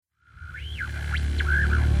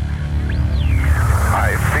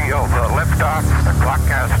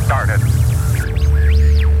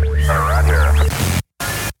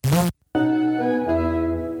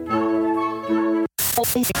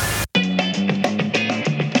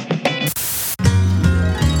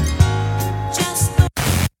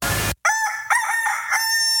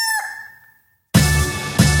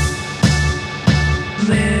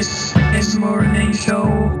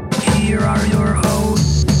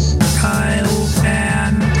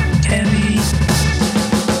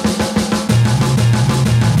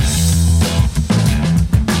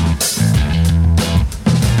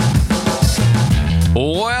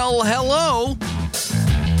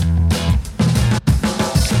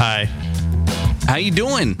Hi. How you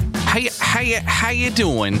doing? How you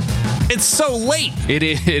doing? It's so late. It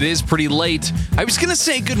is pretty late. I was gonna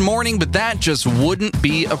say good morning, but that just wouldn't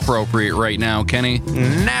be appropriate right now, Kenny.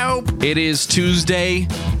 Nope. It is Tuesday.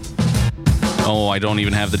 Oh, I don't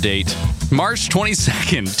even have the date. March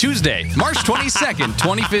 22nd. Tuesday, March 22nd,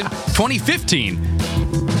 2015.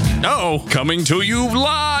 No. Coming to you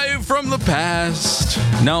live from the past.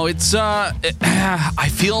 No, it's, I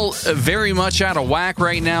feel very much out of whack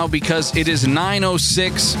right now because it is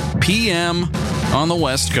 9:06 p.m. on the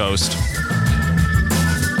West Coast.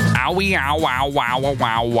 Owie, ow, wow, wow,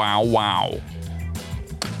 wow, wow, wow.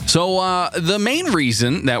 So, the main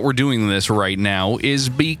reason that we're doing this right now is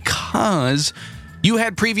because you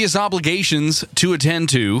had previous obligations to attend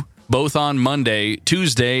to, both on Monday,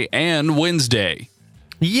 Tuesday, and Wednesday.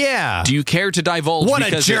 Yeah. Do you care to divulge?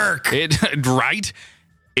 What a jerk. Right?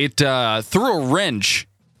 It threw a wrench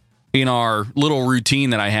in our little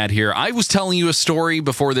routine that I had here. I was telling you a story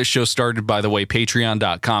before this show started, by the way,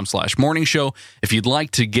 patreon.com/morning show. If you'd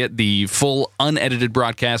like to get the full unedited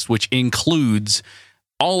broadcast, which includes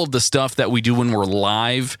all of the stuff that we do when we're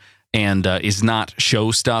live and is not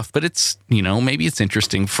show stuff, but it's, maybe it's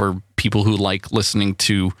interesting for people who like listening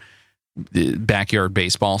to backyard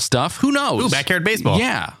baseball stuff. Who knows? Ooh, backyard baseball.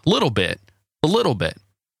 Yeah, a little bit.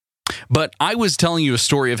 But I was telling you a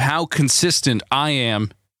story of how consistent I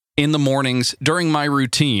am in the mornings during my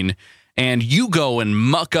routine, and you go and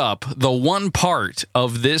muck up the one part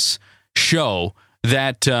of this show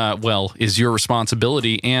that, is your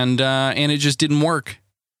responsibility, and it just didn't work.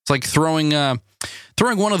 It's like throwing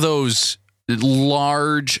one of those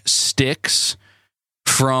large sticks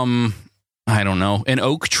from, I don't know, an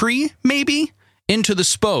oak tree, maybe, into the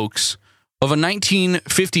spokes of a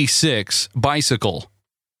 1956 bicycle.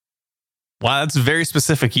 Wow, that's a very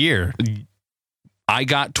specific year. I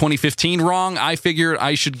got 2015 wrong. I figured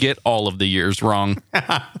I should get all of the years wrong.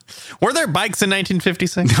 Were there bikes in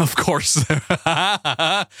 1956? Of course.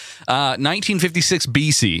 1956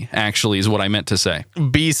 BC, actually, is what I meant to say.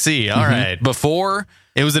 BC, all right. Before...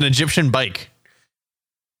 It was an Egyptian bike.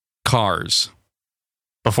 Cars.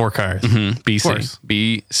 Before cars.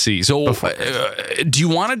 BC. So, do you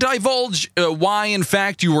want to divulge why, in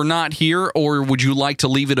fact, you were not here, or would you like to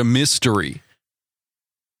leave it a mystery?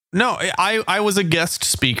 No, I was a guest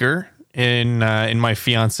speaker in my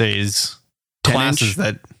fiance's classes.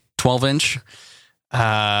 12-inch.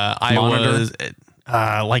 I was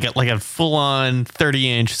like a full-on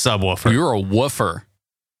 30-inch subwoofer. You're a woofer.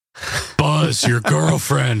 Buzz, your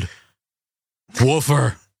girlfriend.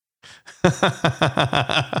 Woofer.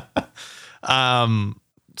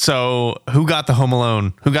 So who got the Home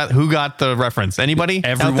Alone? Who got the reference? Anybody?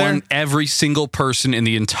 Everyone, every single person in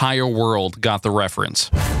the entire world got the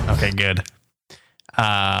reference. Okay, good.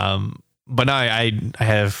 But no, I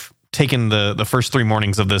have taken the first 3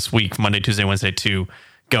 mornings of this week, Monday, Tuesday, Wednesday, to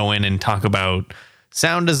go in and talk about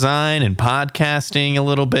sound design and podcasting a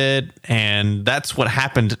little bit. And that's what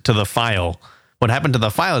happened to the file. What happened to the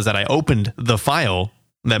file is that I opened the file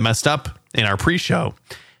that messed up in our pre-show,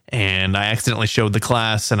 and I accidentally showed the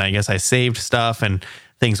class, and I guess I saved stuff, and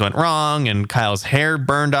things went wrong, and Kyle's hair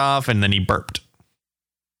burned off, and then he burped.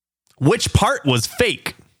 Which part was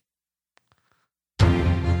fake?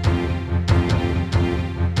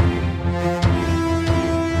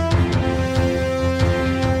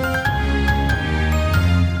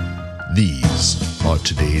 These are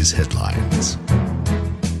today's headlines.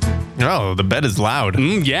 Oh, the bed is loud.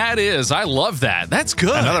 Yeah, it is. I love that. That's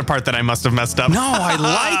good. Another part that I must have messed up. No, I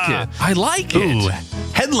like it. I like it. Ooh,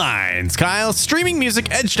 headlines, Kyle. Streaming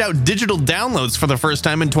music edged out digital downloads for the first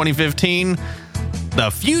time in 2015. The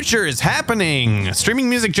future is happening. Streaming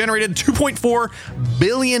music generated $2.4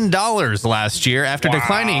 billion last year after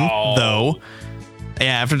declining, though.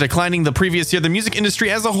 Yeah, after declining the previous year, the music industry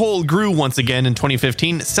as a whole grew once again in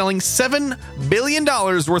 2015, selling $7 billion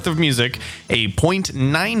worth of music, a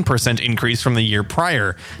 0.9% increase from the year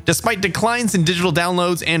prior. Despite declines in digital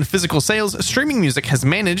downloads and physical sales, streaming music has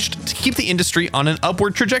managed to keep the industry on an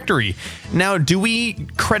upward trajectory. Now, do we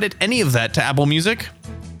credit any of that to Apple Music?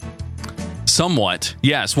 Somewhat,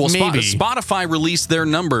 yes. Well, Spotify released their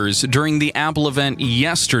numbers during the Apple event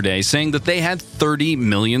yesterday, saying that they had 30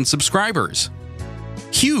 million subscribers.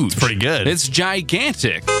 Huge. It's pretty good. It's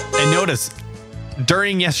gigantic. And notice,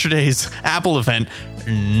 during yesterday's Apple event,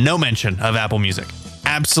 no mention of Apple Music.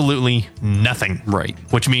 Absolutely nothing. Right.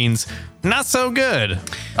 Which means not so good.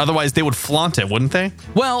 Otherwise, they would flaunt it, wouldn't they?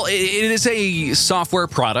 Well, it is a software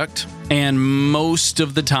product, and most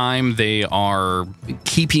of the time they are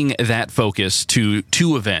keeping that focus to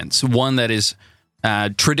 2 events. One that is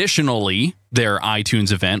traditionally their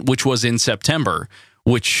iTunes event, which was in September,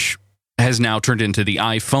 which has now turned into the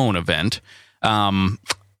iPhone event,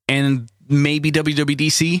 and maybe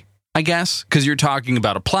WWDC, I guess, because you're talking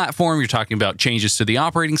about a platform, you're talking about changes to the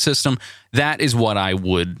operating system. That is what I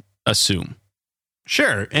would assume.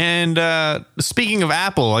 Sure. And speaking of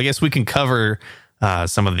Apple, I guess we can cover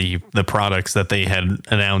some of the products that they had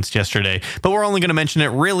announced yesterday, but we're only going to mention it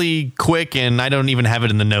really quick, and I don't even have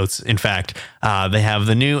it in the notes. In fact, they have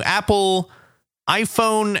the new Apple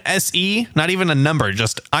iPhone SE, not even a number,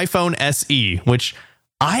 just iPhone SE, which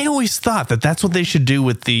I always thought that that's what they should do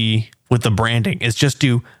with the branding, is just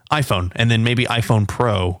do iPhone and then maybe iPhone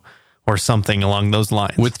Pro or something along those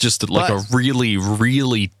lines. With just like a really,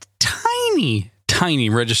 really tiny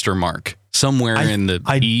register mark somewhere in the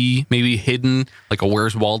E, maybe hidden, like a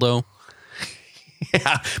Where's Waldo.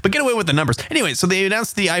 Yeah, but get away with the numbers. Anyway, so they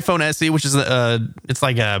announced the iPhone SE, which is it's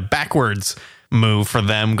like a backwards move for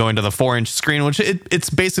them, going to the 4-inch screen, which it's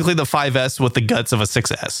basically the 5S with the guts of a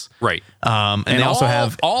 6S. Right. And they also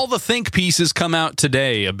have all the think pieces come out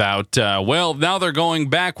today about, well, now they're going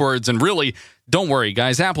backwards, and really, don't worry,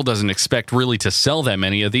 guys. Apple doesn't expect really to sell that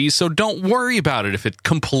many of these, so don't worry about it if it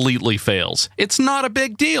completely fails. It's not a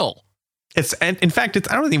big deal. And in fact,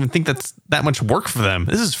 I don't even think that's that much work for them.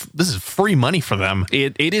 This is free money for them.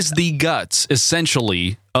 It is the guts,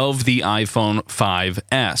 essentially, of the iPhone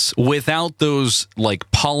 5S without those like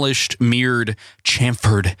polished, mirrored,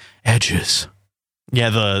 chamfered edges.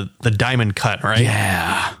 Yeah, the diamond cut, right?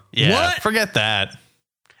 Yeah. What? Forget that.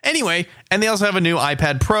 Anyway, and they also have a new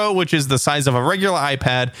iPad Pro, which is the size of a regular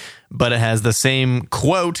iPad, but it has the same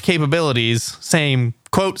quote capabilities. Same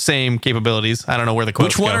capabilities. I don't know where the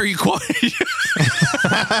quotes Which one go. are you quoting?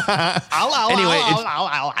 Anyway,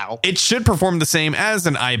 it should perform the same as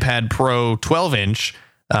an iPad Pro 12-inch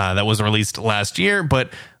that was released last year, but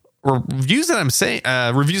reviews that I'm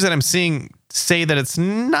seeing say that it's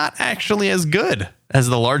not actually as good as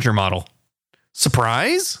the larger model.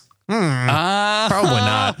 Surprise? Probably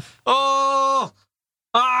not.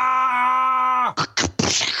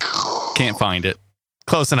 Can't find it.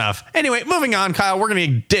 Close enough. Anyway, moving on, Kyle, we're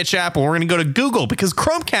going to ditch Apple. We're going to go to Google because the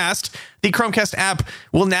Chromecast app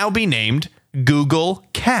will now be named Google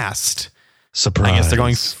Cast. Surprise.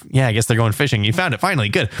 I guess they're going fishing. You found it finally.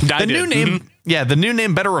 Good. The new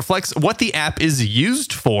name better reflects what the app is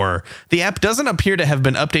used for. The app doesn't appear to have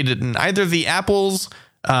been updated in either the Apple's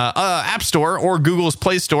App Store or Google's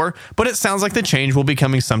Play Store, but it sounds like the change will be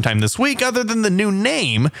coming sometime this week. Other than the new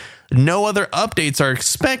name, no other updates are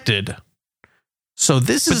expected. So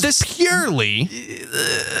this is purely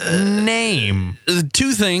name.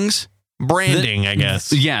 Two things. Branding, I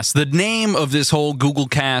guess. Yes, the name of this whole Google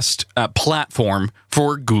Cast platform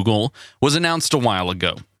for Google was announced a while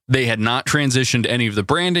ago. They had not transitioned any of the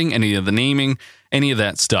branding, any of the naming, any of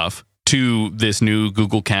that stuff to this new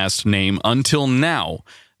Google Cast name until now.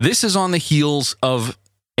 This is on the heels of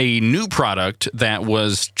a new product that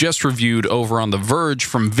was just reviewed over on The Verge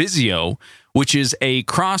from Vizio, which is a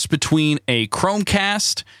cross between a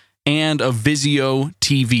Chromecast and a Vizio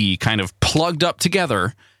TV kind of plugged up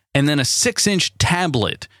together, and then a 6-inch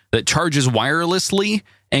tablet that charges wirelessly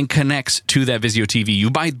and connects to that Vizio TV. You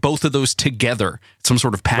buy both of those together, some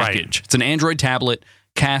sort of package. Right. It's an Android tablet,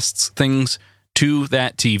 casts things to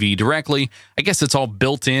that TV directly. I guess it's all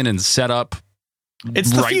built in and set up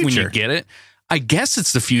right when you get it. I guess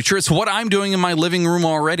it's the future. It's what I'm doing in my living room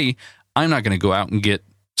already. I'm not going to go out and get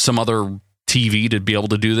some other TV to be able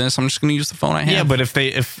to do this. I'm just going to use the phone I have. Yeah, but if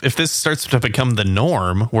this starts to become the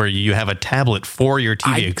norm where you have a tablet for your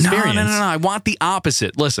TV experience. No. I want the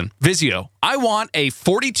opposite. Listen, Vizio, I want a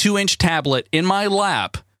 42-inch tablet in my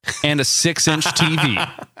lap and a 6-inch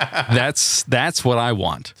TV. That's what I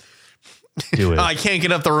want. Do it. Oh, I can't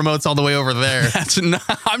get up the remotes all the way over there.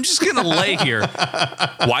 I'm just going to lay here.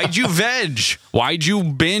 Why'd you veg? Why'd you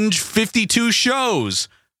binge 52 shows?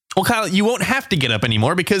 Well, Kyle, you won't have to get up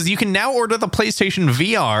anymore because you can now order the PlayStation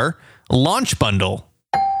VR launch bundle.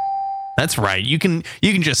 That's right. You can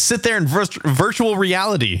just sit there in virtual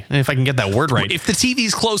reality, if I can get that word right. If the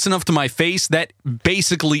TV's close enough to my face, that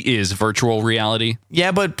basically is virtual reality.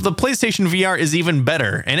 Yeah, but the PlayStation VR is even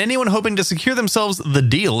better. And anyone hoping to secure themselves the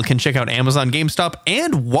deal can check out Amazon, GameStop,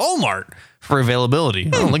 and Walmart for availability.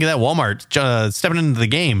 Oh, look at that. Walmart stepping into the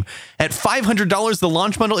game. At $500, the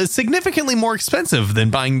launch bundle is significantly more expensive than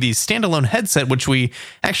buying the standalone headset, which I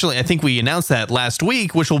think we announced that last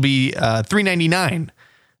week, which will be $399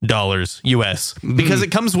 US, because it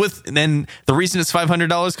comes with, and the reason it's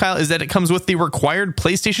 $500, Kyle, is that it comes with the required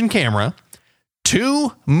PlayStation camera,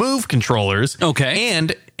 2 Move controllers,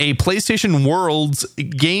 and a PlayStation Worlds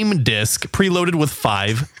game disc preloaded with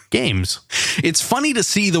 5 games. It's funny to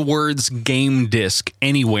see the words game disc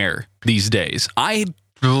anywhere these days. I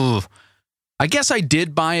guess I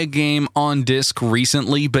did buy a game on disc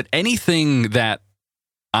recently, but anything that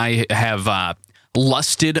I have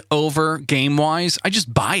lusted over game-wise, I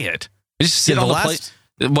just buy it. I just sit on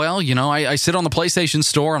Well, I sit on the PlayStation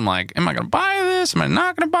Store. I'm like, am I going to buy this? Am I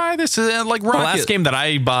not going to buy this? Like Rocket. The last game that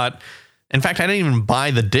I bought, in fact, I didn't even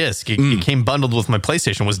buy the disc. It came bundled with my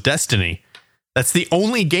PlayStation, was Destiny. That's the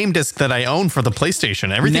only game disc that I own for the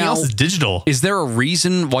PlayStation. Everything else is digital. Is there a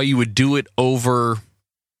reason why you would do it over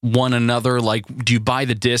one another? Like, do you buy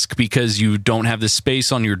the disc because you don't have the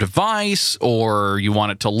space on your device, or you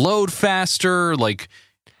want it to load faster? Like,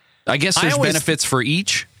 I guess there's benefits for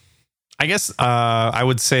each. I guess I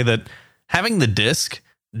would say that having the disc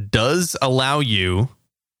does allow you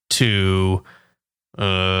to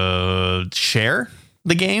share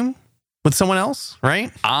the game with someone else,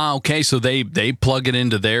 right? Okay. So they plug it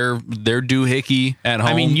into their doohickey at home.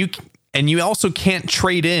 I mean, you also can't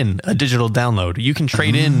trade in a digital download. You can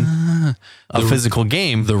trade in a physical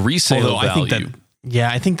game. The resale value.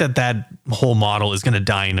 I think that whole model is going to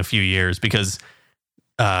die in a few years because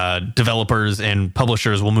developers and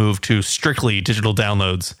publishers will move to strictly digital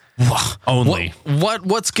downloads only.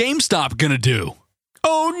 What's GameStop going to do?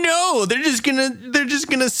 Oh no, they're just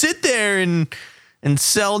gonna sit there and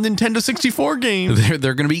sell Nintendo 64 games.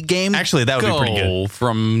 They're gonna be Game. Actually, that would be pretty good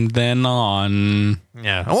from then on.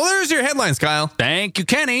 Yeah. Well, there's your headlines, Kyle. Thank you,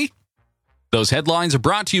 Kenny. Those headlines are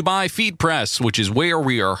brought to you by FeedPress, which is where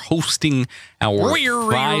we are hosting our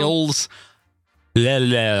files.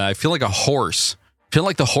 I feel like a horse. I feel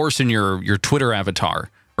like the horse in your Twitter avatar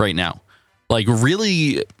right now. Like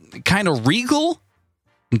really kind of regal.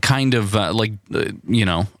 Kind of I'm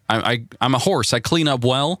a horse. I clean up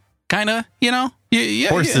well, kind of.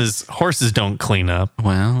 Horses don't clean up.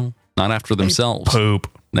 Well, not after themselves. Poop.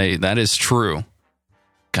 That is true.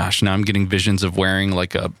 Gosh, now I'm getting visions of wearing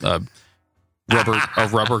like a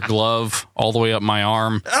rubber glove all the way up my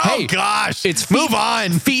arm. Oh gosh, Move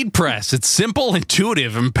on. FeedPress. It's simple,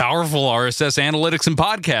 intuitive, and powerful RSS analytics and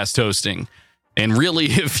podcast hosting. And really,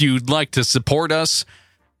 if you'd like to support us,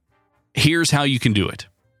 here's how you can do it.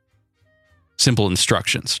 Simple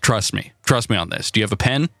instructions. Trust me on this. Do you have a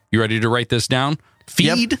pen? You ready to write this down?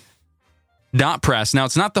 Feed.press. Now,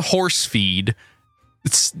 it's not the horse feed.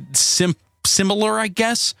 It's similar, I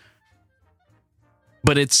guess.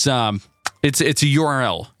 But it's a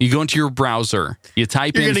URL. You go into your browser. You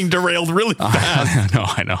type in. You're getting derailed really fast.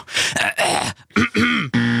 I know.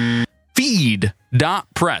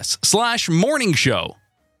 Feed.press/morning show.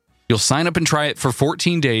 You'll sign up and try it for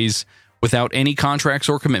 14 days. Without any contracts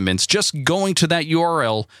or commitments. Just going to that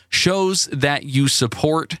URL shows that you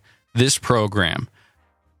support this program.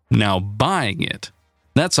 Now, buying it,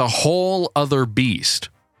 that's a whole other beast.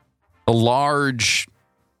 A large,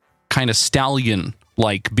 kind of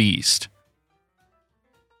stallion-like beast.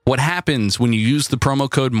 What happens when you use the promo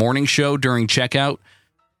code Morning Show during checkout?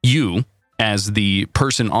 You, as the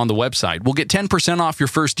person on the website, will get 10% off your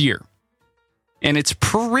first year. And it's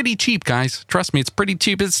pretty cheap, guys. Trust me, it's pretty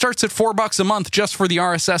cheap. It starts at $4 a month just for the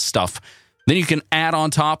RSS stuff. Then you can add on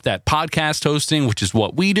top that podcast hosting, which is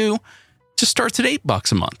what we do. It just starts at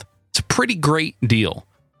 $8 a month. It's a pretty great deal.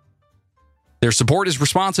 Their support is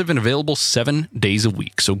responsive and available 7 days a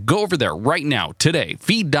week. So go over there right now, today.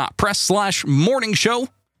 Feed.press/morning show.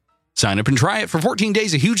 Sign up and try it for 14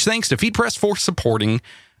 days. A huge thanks to FeedPress for supporting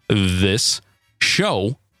this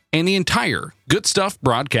show and the entire Good Stuff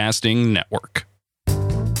Broadcasting Network.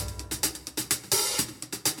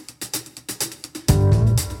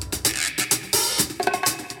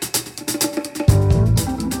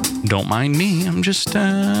 Don't mind me. I'm just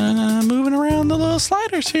moving around the little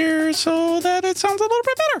sliders here so that it sounds a little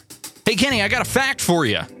bit better. Hey, Kenny, I got a fact for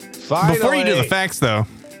you. Finally. Before you do the facts, though.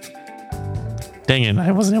 Dang it,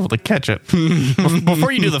 I wasn't able to catch it.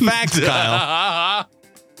 Before you do the facts, Kyle.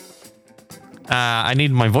 I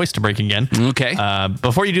need my voice to break again. Okay.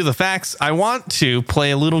 Before you do the facts, I want to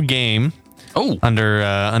play a little game.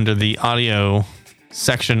 Under the audio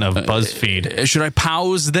section of BuzzFeed. Should I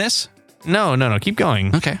pause this? No. Keep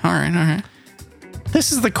going. Okay. All right.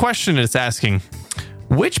 This is the question it's asking.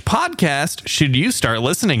 Which podcast should you start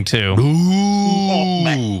listening to?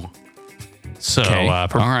 Ooh. So, okay. All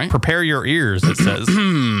right. Prepare your ears, it says.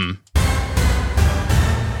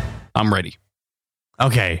 I'm ready.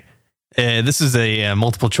 Okay. This is a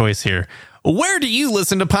multiple choice here. Where do you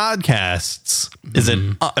listen to podcasts? Is it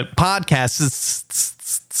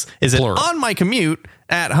podcasts? Is it Plural. On my commute,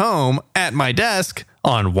 at home, at my desk,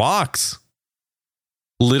 on walks?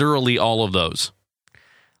 Literally all of those.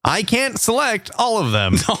 I can't select all of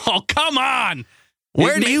them. Oh, come on.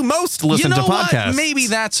 Where do you most listen to podcasts? What? Maybe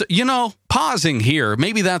that's, pausing here.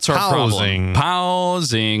 Maybe that's our problem.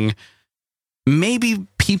 Pausing. Maybe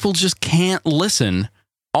people just can't listen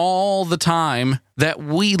all the time that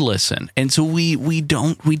we listen. And so we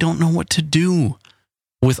don't know what to do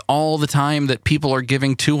with all the time that people are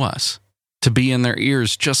giving to us to be in their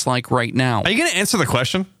ears, just like right now. Are you going to answer the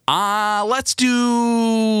question? Let's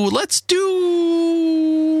do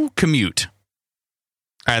commute.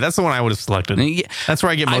 All right, that's the one I would have selected. That's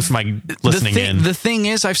where I get most of my listening in. The thing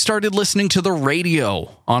is, I've started listening to the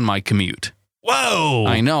radio on my commute. Whoa!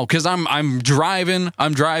 I know, because I'm driving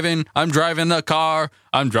the car.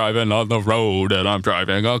 I'm driving on the road, and I'm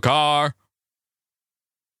driving a car.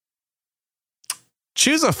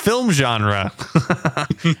 Choose a film genre.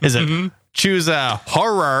 Is it choose a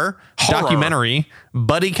horror, documentary,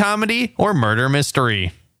 buddy comedy, or murder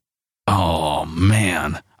mystery? Oh,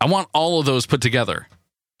 man. I want all of those put together.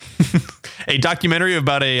 A documentary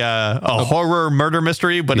about a horror murder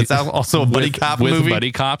mystery, but it's also a buddy cop movie. With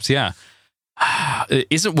buddy cops, yeah.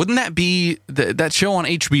 Wouldn't that be that show on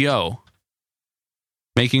HBO?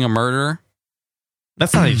 Making a Murderer?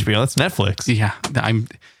 That's not HBO, that's Netflix. Yeah.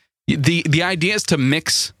 The idea is to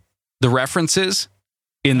mix the references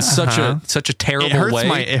in such a terrible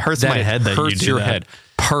way. It hurts my head that hurts you do your that. head.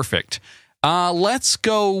 Perfect. Let's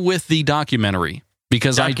go with the documentary,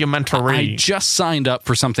 because I just signed up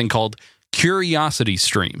for something called Curiosity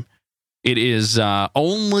Stream. It is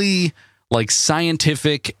only like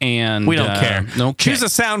scientific and we don't care. Okay. Choose a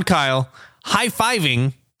sound, Kyle.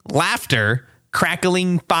 High-fiving, laughter,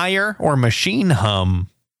 crackling fire, or machine hum.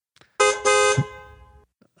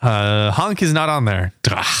 Honk is not on there.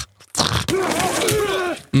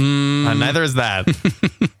 Neither is that.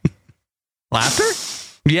 Laughter?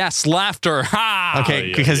 Yes, laughter. Ha!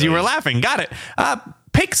 Okay, because you were laughing. Got it.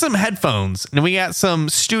 Pick some headphones. And we got some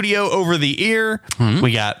studio over the ear. Mm-hmm.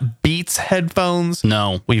 We got Beats headphones.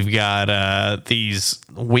 No. We've got these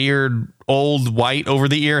weird old white over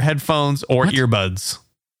the ear headphones or earbuds.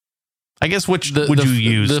 I guess which would you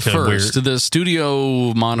use? The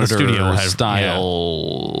studio monitor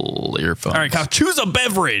style earphones. All right, Kyle, choose a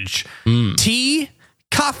beverage. Tea,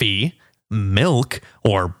 coffee, milk,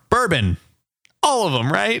 or bourbon. All of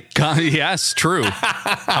them, right? Yes, true.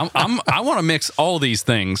 I want to mix all these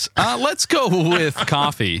things. Let's go with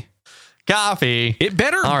coffee. Coffee. It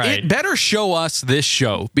better show us this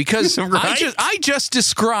show, because right? I just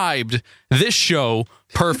described this show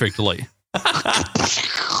perfectly.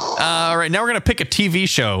 All right, now we're going to pick a TV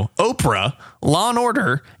show. Oprah, Law and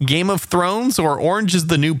Order, Game of Thrones, or Orange is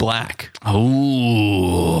the New Black.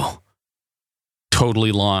 Oh,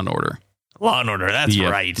 totally Law and Order. Law and Order, that's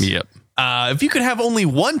right. Yep. If you could have only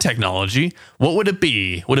one technology, what would it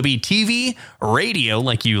be? Would it be TV, radio,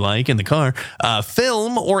 like you like in the car,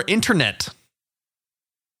 film, or internet?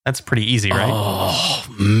 That's pretty easy, right? Oh,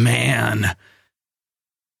 man.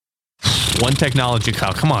 One technology,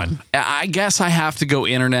 Kyle. Come on. I guess I have to go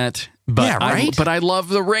internet. But yeah, right? But I love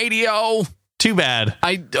the radio. Too bad.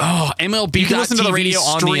 MLB. You can listen to the radio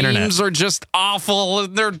on the internet. Streams are just awful.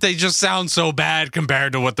 They just sound so bad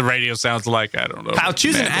compared to what the radio sounds like. I don't know. Kyle,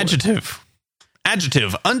 choose an adjective.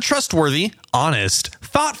 Adjective: untrustworthy, honest,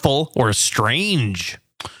 thoughtful, or strange.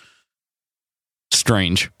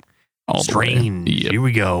 Strange. Strange. Yep. Here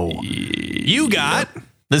we go. You got.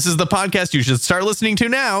 This is the podcast you should start listening to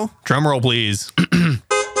now. Drum roll, please.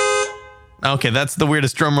 Okay, that's the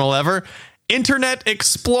weirdest drum roll ever. Internet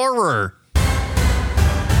Explorer.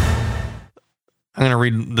 I'm going to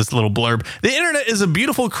read this little blurb. The internet is a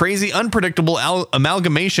beautiful, crazy, unpredictable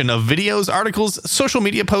amalgamation of videos, articles, social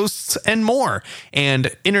media posts, and more.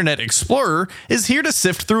 And Internet Explorer is here to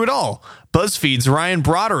sift through it all. BuzzFeed's Ryan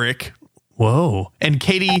Broderick and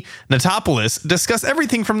Katie Natopoulos discuss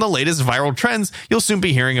everything from the latest viral trends you'll soon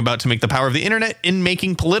be hearing about to make the power of the internet in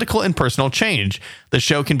making political and personal change. The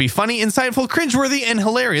show can be funny, insightful, cringeworthy, and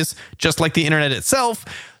hilarious, just like the internet itself.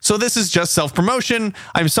 So this is just self-promotion.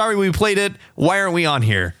 I'm sorry we played it. Why aren't we on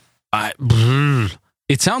here?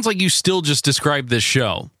 It sounds like you still just described this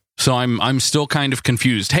show. So I'm still kind of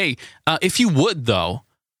confused. Hey, if you would, though,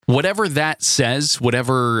 whatever that says,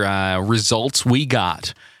 whatever results we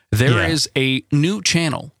got, there is a new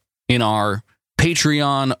channel in our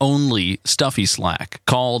Patreon-only Stuffy Slack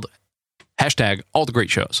called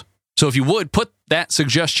 #AllTheGreatShows. So if you would, put that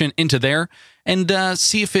suggestion into there and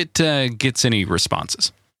see if it gets any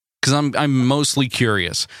responses. Because I'm mostly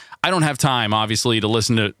curious. I don't have time, obviously, to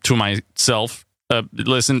listen to myself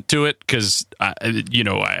listen to it because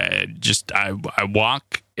I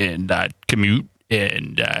walk and I commute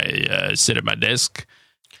and I sit at my desk.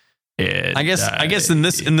 I guess in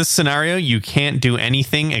this scenario, you can't do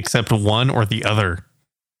anything except one or the other.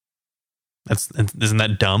 Isn't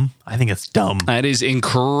that dumb? I think it's dumb. That is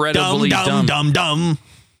incredibly dumb. Dumb.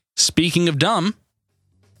 Speaking of dumb,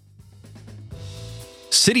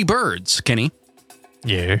 city birds, Kenny.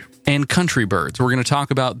 Yeah. And country birds. We're going to talk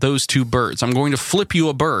about those two birds. I'm going to flip you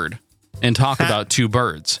a bird and talk about two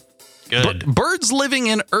birds. Good. Birds living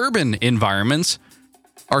in urban environments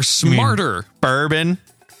are smarter. Bourbon?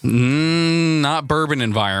 Not bourbon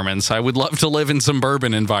environments. I would love to live in some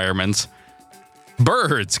bourbon environments.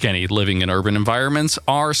 Birds, Kenny, living in urban environments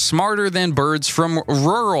are smarter than birds from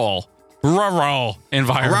rural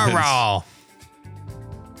environments. Rural.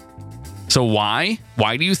 So why?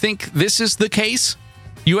 Why do you think this is the case?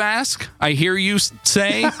 You ask. I hear you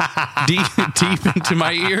say deep into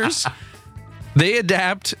my ears. They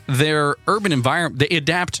adapt their urban environment. They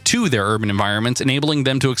adapt to their urban environments, enabling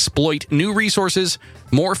them to exploit new resources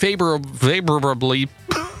more favorably.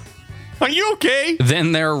 Are you okay?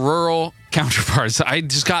 Than their rural counterparts. I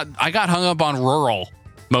got hung up on rural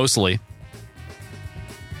mostly.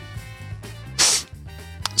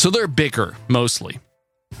 So they're bigger mostly.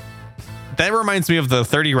 That reminds me of the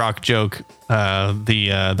 30 Rock joke.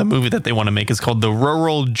 The movie that they want to make is called The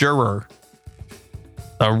Rural Juror.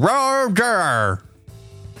 The Rural Juror.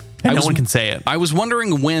 And no one can say it. I was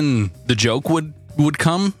wondering when the joke would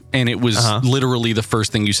come, and it was literally the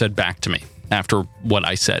first thing you said back to me after what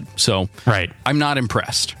I said. So right. I'm not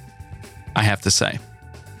impressed, I have to say.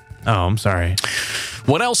 Oh, I'm sorry.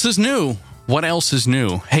 What else is new?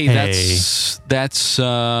 Hey. That's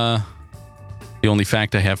the only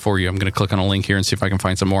fact I have for you. I'm going to click on a link here and see if I can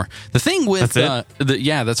find some more. The thing with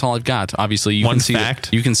that's all I've got. Obviously, you can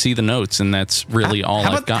see the notes, and that's really all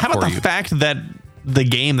I've got for you. How about the fact that the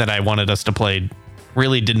game that I wanted us to play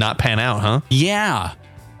really did not pan out, huh? Yeah.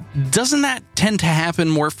 Doesn't that tend to happen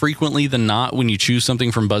more frequently than not when you choose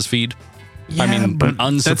something from BuzzFeed? Yeah, I mean, but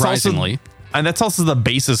unsurprisingly. That's also the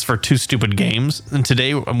basis for two stupid games. And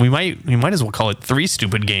today we might as well call it three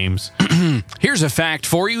stupid games. Here's a fact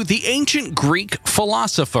for you. The ancient Greek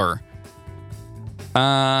philosopher.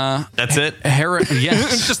 That's it?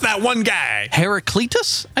 Yes. Just that one guy.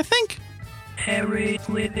 Heraclitus, I think.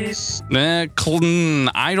 Heraclitus.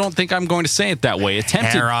 I don't think I'm going to say it that way.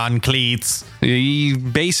 Heraclitus. He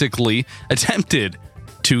basically attempted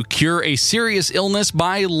to cure a serious illness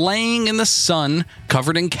by laying in the sun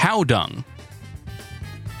covered in cow dung.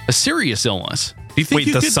 A serious illness. Do you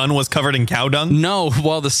think the sun was covered in cow dung? No,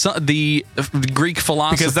 well, the Greek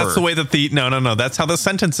philosopher. Because that's the way that no, that's how the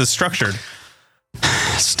sentence is structured.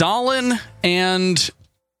 Stalin and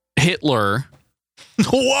Hitler.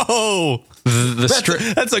 Whoa!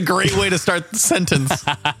 That's a great way to start the sentence.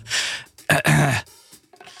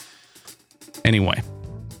 Anyway.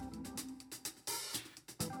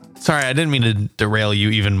 Sorry, I didn't mean to derail you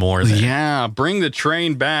even more there. Yeah, bring the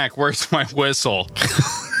train back. Where's my whistle?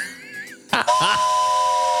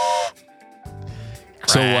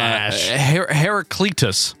 So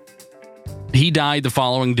Heraclitus, he died the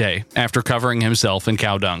following day after covering himself in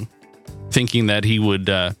cow dung, thinking that he would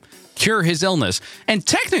cure his illness. And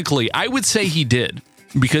technically, I would say he did,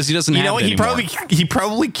 because he doesn't have it anymore. He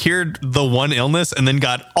probably cured the one illness and then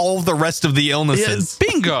got all the rest of the illnesses. Yeah,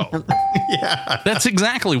 bingo. Yeah. That's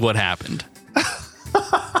exactly what happened.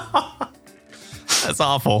 That's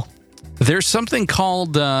awful. There's something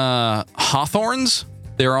called hawthorns.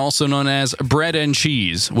 They're also known as bread and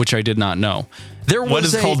cheese, which I did not know. What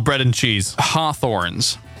is called bread and cheese?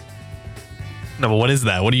 Hawthorns. No, but what is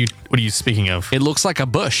that? What are you speaking of? It looks like a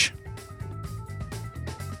bush.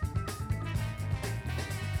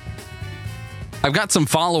 I've got some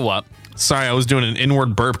follow-up. Sorry, I was doing an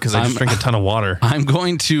inward burp because I just drank a ton of water. I'm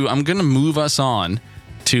going to move us on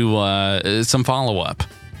to some follow-up.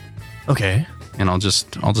 Okay. And I'll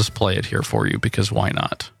just play it here for you, because why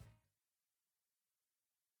not?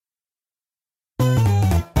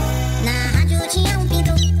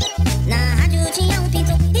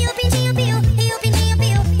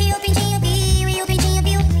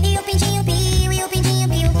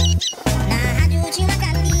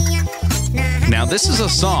 Now, this is a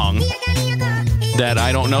song that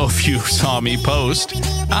I don't know if you saw me post,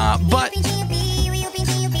 but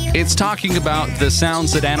it's talking about the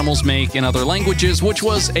sounds that animals make in other languages, which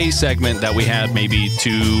was a segment that we had maybe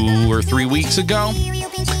 2 or 3 weeks ago.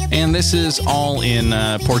 And this is all in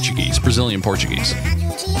Portuguese, Brazilian Portuguese.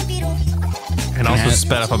 And also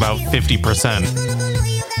sped up about 50%.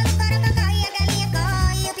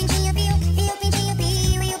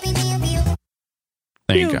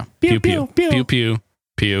 There you go. Pew, pew, pew, pew,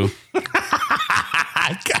 pew.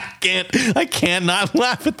 I cannot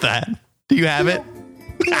laugh at that. Do you have it?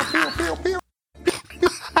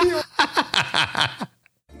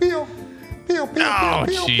 Oh,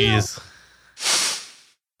 jeez.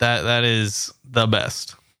 That is the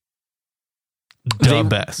best.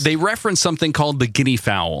 Best. They reference something called the guinea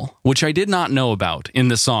fowl, which I did not know about in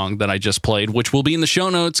the song that I just played, which will be in the show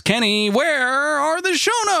notes. Kenny, where are the show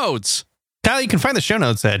notes? Kyle, you can find the show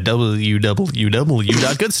notes at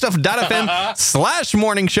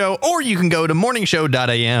www.goodstuff.fm/morning show, or you can go to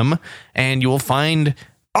morningshow.am and you will find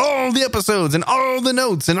all the episodes and all the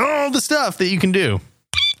notes and all the stuff that you can do.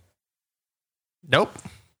 Nope.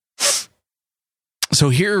 So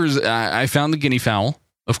here's, I found the guinea fowl,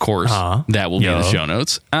 of course. That will be in the show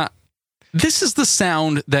notes. This is the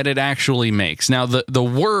sound that it actually makes. Now, the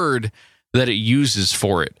word that it uses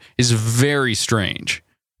for it is very strange.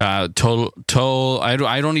 I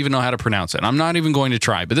don't even know how to pronounce it. I'm not even going to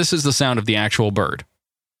try, but this is the sound of the actual bird.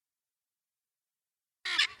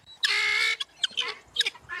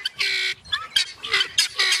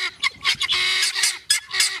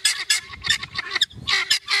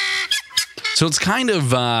 So it's kind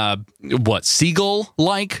of,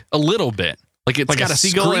 seagull-like a little bit. Like it's got a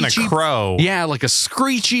seagull and a crow. Yeah, like a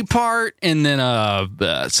screechy part and then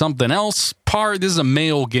something else part. This is a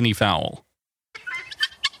male guinea fowl.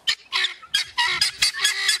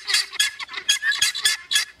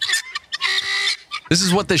 This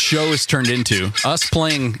is what this show has turned into. Us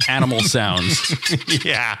playing animal sounds.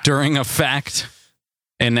 Yeah. During a fact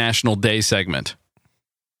and National Day segment.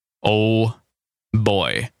 Oh,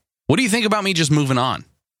 boy. What do you think about me just moving on?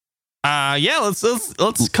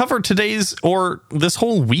 Let's cover today's or this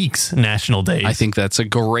whole week's National Days. I think that's a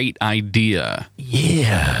great idea.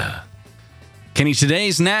 Yeah. Kenny,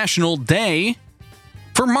 today's National Day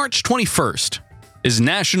for March 21st is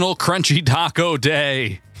National Crunchy Taco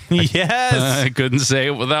Day. Yes. I couldn't say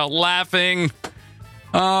it without laughing.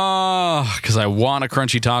 Because I want a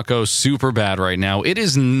crunchy taco super bad right now. It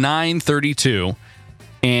is 9:32,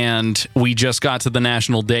 and we just got to the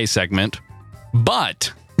National Day segment,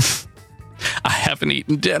 but I haven't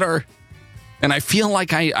eaten dinner. And I feel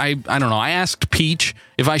like I don't know. I asked Peach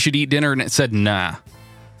if I should eat dinner, and it said nah.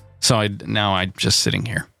 So now I'm just sitting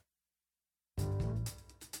here.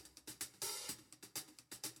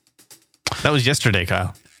 That was yesterday,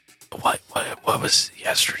 Kyle. What was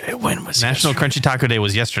yesterday? When was National Crunchy Taco Day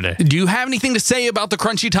was yesterday. Do you have anything to say about the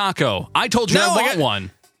crunchy taco? I told you I want one.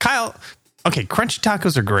 Kyle, okay, crunchy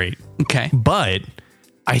tacos are great. Okay. But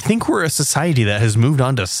I think we're a society that has moved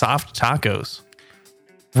on to soft tacos.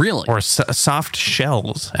 Really? Or soft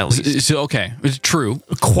shells, at least. So, okay, it's true.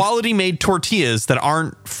 Quality made tortillas that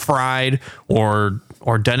aren't fried or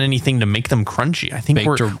done anything to make them crunchy. I think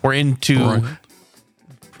we're into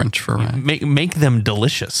French fry. Make them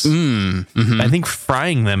delicious. I think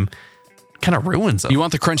frying them kind of ruins them. You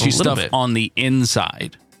want the crunchy stuff on the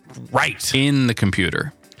inside. Right. In the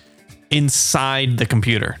computer. Inside the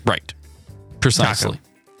computer. Right. Precisely. Taco.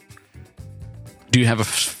 Do you have a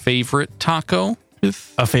favorite taco?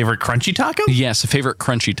 A favorite crunchy taco? Yes, a favorite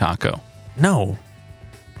crunchy taco. No.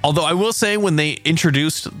 Although I will say when they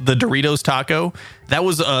introduced the Doritos taco, that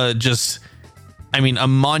was a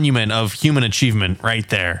monument of human achievement right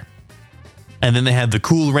there. And then they had the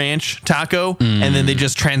Cool Ranch taco, and then they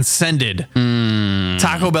just transcended.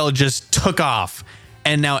 Taco Bell just took off,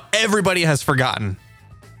 and now everybody has forgotten.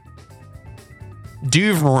 Do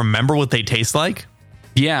you even remember what they taste like?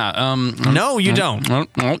 Yeah. No, you don't.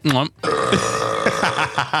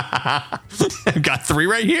 I've got 3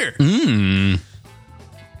 right here.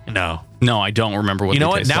 No, I don't remember what. You know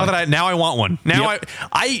what? Now I want one. Now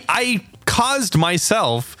I caused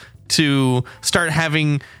myself to start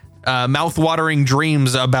having mouth-watering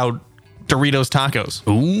dreams about Doritos tacos.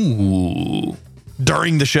 Ooh,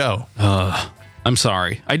 during the show. I'm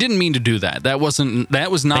sorry. I didn't mean to do that. That was not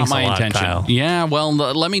Thanks my intention. Kyle. Yeah, well,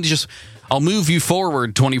 I'll move you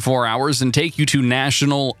forward 24 hours and take you to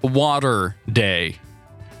National Water Day.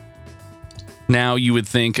 Now you would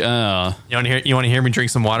think, you want to hear me drink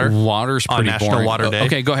some water? Water's pretty on National boring. Water Day.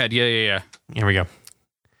 Okay, go ahead. Yeah. Here we go.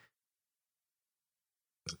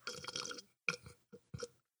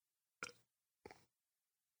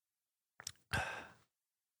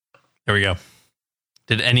 There we go.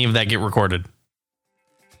 Did any of that get recorded?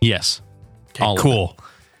 Yes. Okay, cool.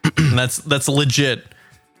 That's legit.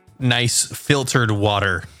 Nice filtered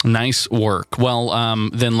water. Nice work. Well,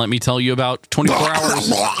 then let me tell you about 24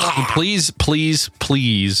 hours.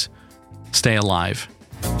 Please stay alive.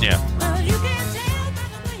 Yeah.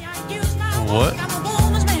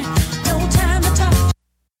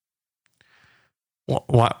 What?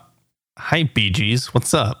 What? Hi, Bee Gees.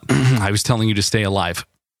 What's up? I was telling you to stay alive.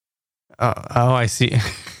 Oh, I see.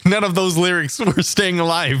 None of those lyrics were staying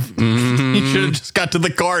alive. You should have just got to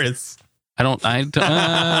the chorus. I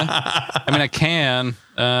mean, I can.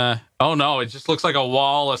 Oh, no, it just looks like a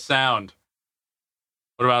wall of sound.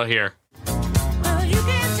 What about here?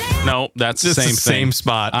 No, that's the same thing. Same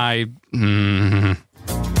spot.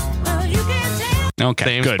 Okay,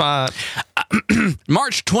 Same good. spot.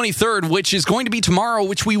 March 23rd, which is going to be tomorrow,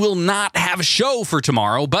 which we will not have a show for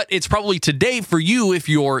tomorrow, but it's probably today for you if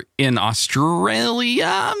you're in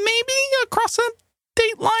Australia, maybe across a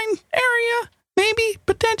Dateline area, maybe,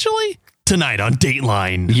 potentially. Tonight on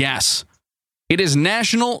Dateline. Yes. It is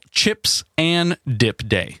National Chips and Dip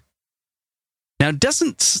Day. Now,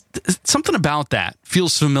 doesn't something about that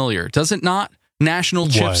feels familiar? Does it not? National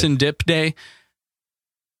Chips and Dip Day.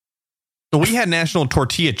 We had National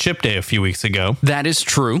Tortilla Chip Day a few weeks ago. That is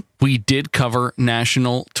true. We did cover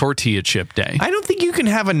National Tortilla Chip Day. I don't think you can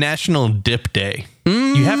have a National Dip Day.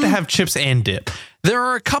 You have to have chips and dip. There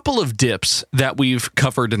are a couple of dips that we've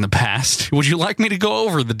covered in the past. Would you like me to go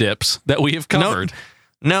over the dips that we have covered?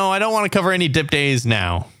 No, I don't want to cover any dip days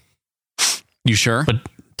now. You sure? But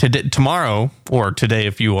tomorrow, or today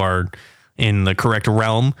if you are in the correct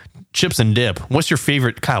realm, chips and dip. What's your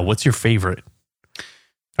favorite? Kyle, what's your favorite?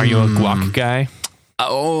 Are you a guac guy?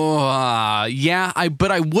 Oh, yeah.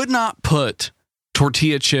 But I would not put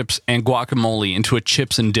tortilla chips and guacamole into a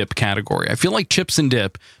chips and dip category. I feel like chips and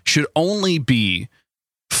dip should only be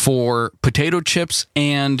for potato chips,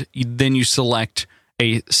 and then you select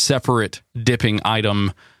a separate dipping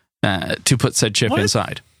item to put said chip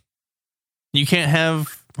inside. You can't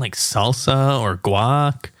have like salsa or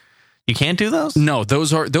guac. You can't do those? No,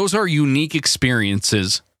 those are unique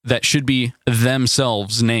experiences that should be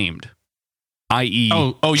themselves named, i.e.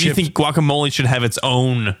 You think guacamole should have its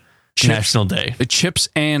own National Day? Chips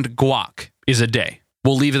and guac is a day.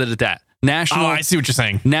 We'll leave it at that. I see what you're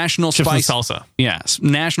saying. National chips Spice and salsa. Yes,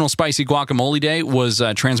 National Spicy Guacamole Day was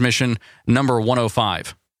transmission number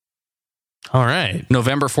 105. All right,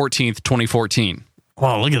 November 14th, 2014.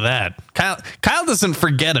 Wow, look at that. Kyle doesn't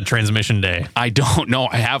forget a transmission day. I don't know.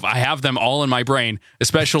 I have them all in my brain,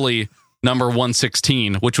 especially number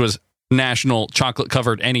 116, which was National Chocolate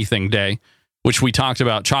Covered Anything Day, which we talked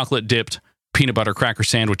about chocolate dipped peanut butter cracker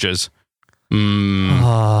sandwiches.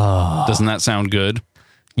 Doesn't that sound good?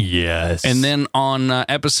 Yes. And then on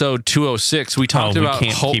episode 206, we talked about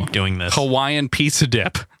keep doing this. Hawaiian pizza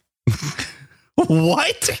dip.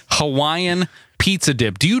 What? Hawaiian pizza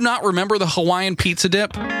dip. Do you not remember the Hawaiian pizza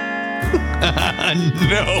dip? No.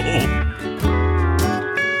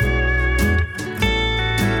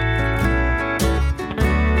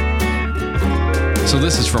 So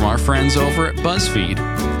this is from our friends over at BuzzFeed.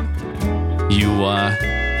 You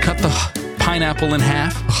cut the pineapple in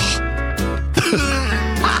half.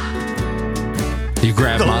 You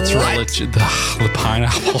grab mozzarella, the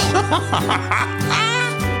pineapple.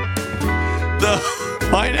 The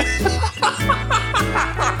pineapple.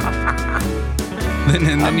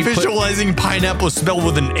 then I'm visualizing pineapple spelled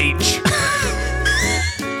with an H.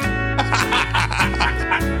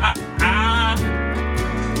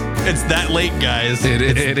 It's that late, guys. It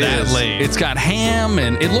is that late. It's got ham,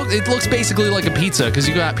 and it looks basically like a pizza because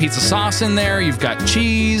you got pizza sauce in there. You've got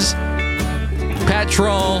cheese,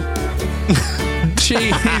 petrol,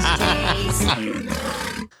 cheese.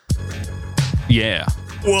 Yeah.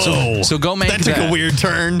 Whoa. So go make that. That took a weird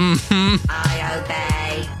turn. I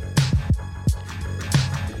obey.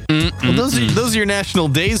 Well, those are your national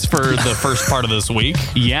days for the first part of this week.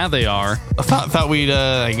 Yeah, they are. I thought we'd,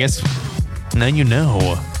 I guess, now you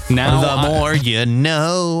know. Now the more you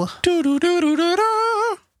know. I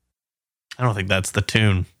don't think that's the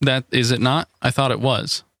tune. That is it not? I thought it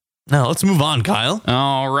was. No, let's move on, Kyle.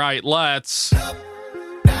 All right, let's.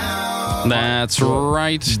 That's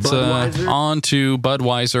right. On to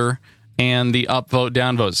Budweiser and the upvote,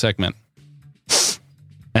 downvote segment.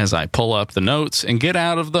 As I pull up the notes and get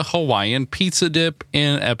out of the Hawaiian pizza dip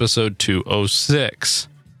in episode 206.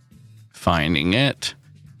 Finding it.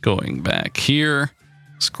 Going back here.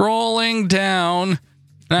 Scrolling down.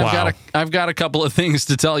 And I've got a couple of things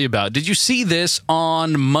to tell you about. Did you see this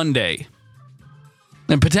on Monday?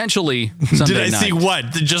 And potentially Sunday Did I night. see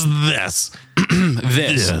what? Just this.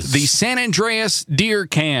 This. Yes. The San Andreas Deer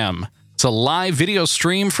Cam. It's a live video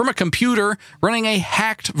stream from a computer running a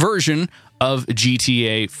hacked version of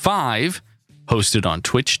GTA 5, hosted on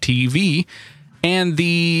Twitch TV. And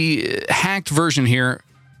the hacked version here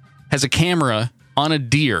has a camera on a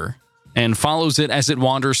deer and follows it as it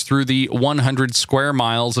wanders through the 100 square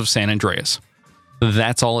miles of San Andreas.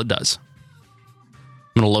 That's all it does.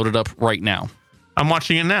 I'm going to load it up right now. I'm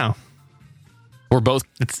watching it now. We're both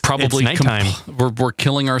probably it's nighttime. We're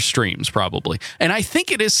killing our streams probably, and I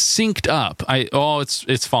think it is synced up.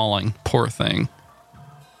 It's falling. Poor thing.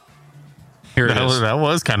 Here it is. That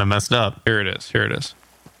was kind of messed up. Here it is. Here it is.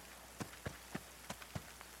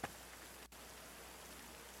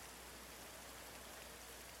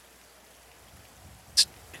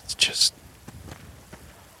 It's just.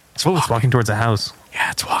 It's walking towards the house.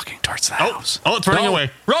 Yeah, it's walking towards the house. Oh, it's running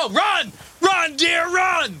away. Run, dear,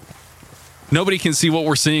 run! Nobody can see what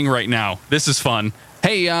we're seeing right now. This is fun.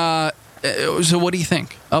 Hey, so what do you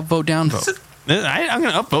think? Upvote, downvote? I'm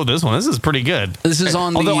going to upvote this one. This is pretty good. This is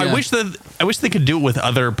on Although the... I wish they could do it with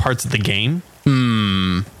other parts of the game.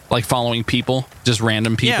 Like following people? Just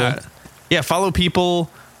random people? Yeah, follow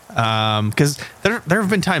people. Because there have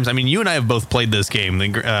been times, I mean, you and I have both played this game, the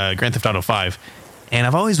Grand Theft Auto 5, and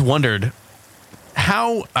I've always wondered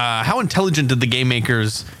how intelligent did the game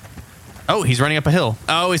makers... Oh, he's running up a hill.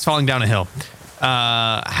 Oh, he's falling down a hill.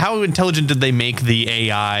 How intelligent did they make the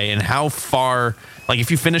AI, and how far... Like,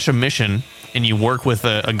 if you finish a mission and you work with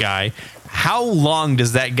a guy, how long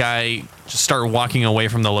does that guy just start walking away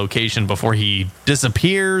from the location before he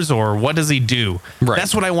disappears, or what does he do? Right.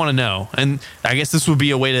 That's what I want to know. And I guess this would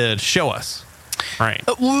be a way to show us. Right.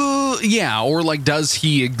 Well, yeah, or like, does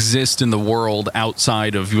he exist in the world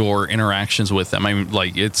outside of your interactions with them? I mean,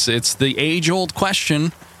 like, it's the age-old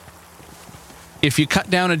question. If you cut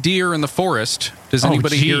down a deer in the forest, does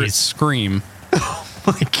anybody hear it scream? Oh,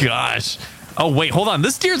 my gosh. Oh, wait, hold on.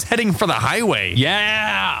 This deer's heading for the highway.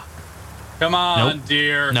 Yeah! Come on,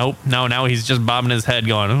 deer. Nope. No, now he's just bobbing his head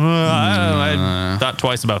going, I thought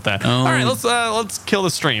twice about that. All right, let's kill the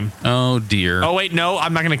stream. Oh, dear. Oh, wait, no,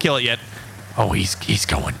 I'm not going to kill it yet. Oh, he's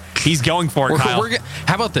going. He's going for it, Kyle.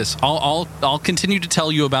 How about this? I'll continue to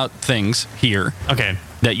tell you about things here. Okay.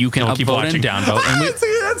 That you can upvote and downvote. And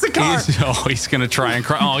that's a car. He's going to try and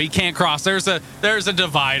cross. Oh, he can't cross. There's a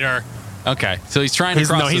divider. Okay, so he's trying to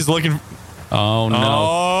cross. No, he's looking. Oh, no.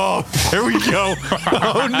 Oh, there we go.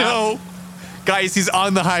 Oh, no. Guys, he's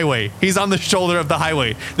on the highway. He's on the shoulder of the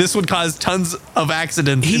highway. This would cause tons of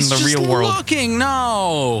accidents in the real world. He's looking.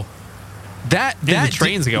 No. That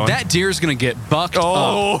train's going. That deer's going to get bucked up.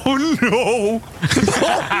 Oh, no.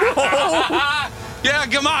 Yeah,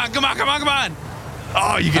 come on.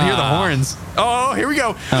 Oh, you can hear the horns. Oh, here we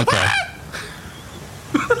go. Okay.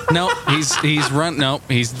 No, he's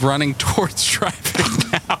running towards traffic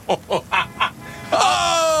now.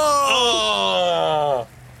 Oh!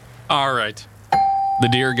 All right. The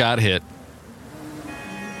deer got hit.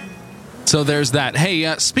 So there's that.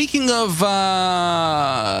 Hey, speaking of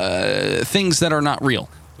things that are not real,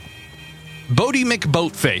 Bodie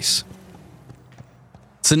McBoatface.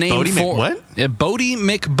 It's the name for what? Bodie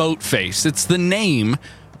McBoatface. It's the name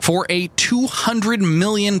for a 200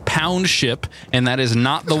 million pound ship, and that is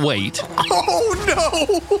not the weight. Oh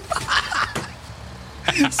no!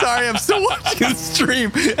 Sorry, I'm still watching the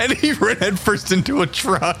stream, and he ran headfirst into a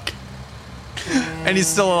truck. And he's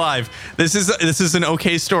still alive. This is an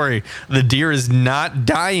okay story. The deer is not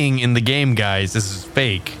dying in the game, guys. This is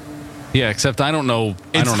fake. Yeah, except I don't know.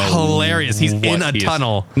 It's hilarious. He's in a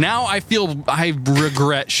tunnel. Now I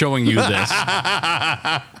regret showing you this.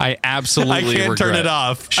 I absolutely can't regret turn it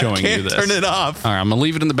off. Showing you this. Turn it off. All right, I'm gonna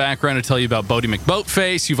leave it in the background to tell you about Bodie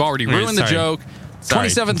McBoatface. You've already ruined the joke.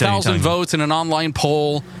 27,000 votes in an online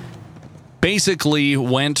poll. Basically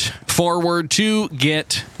went forward to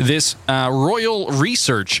get this royal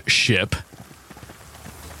research ship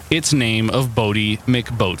its name of Bodie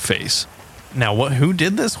McBoatface. Now, who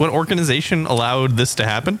did this? What organization allowed this to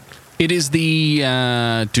happen? It is the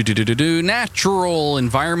Natural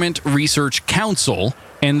Environment Research Council,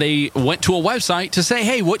 and they went to a website to say,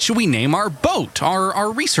 hey, what should we name our boat,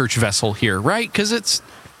 our research vessel here, right? Because it's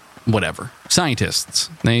whatever. Scientists.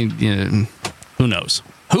 Who knows?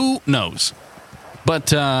 Who knows? But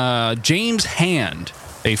James Hand,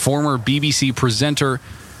 a former BBC presenter,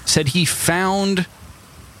 said he found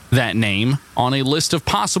that name on a list of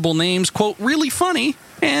possible names, quote, really funny,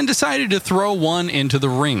 and decided to throw one into the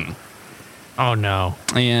ring. Oh, no.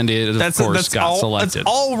 And it, of course, got selected. That's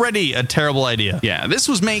already a terrible idea. Yeah, this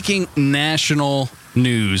was making national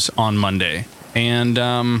news on Monday. And,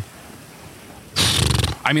 I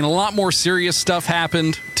mean, a lot more serious stuff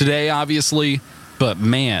happened today, obviously. But,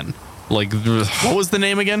 man, like... What was the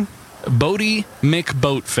name again? Bodie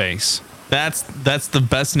McBoatface. That's the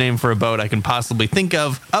best name for a boat I can possibly think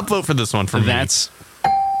of. Upvote for this one for me.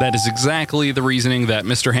 That is exactly the reasoning that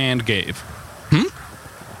Mr. Hand gave.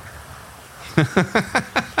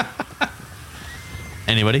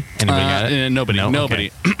 Anybody got it? Nobody. No?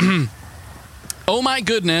 Nobody. Okay. Oh my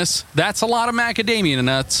goodness, that's a lot of macadamia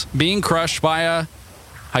nuts being crushed by a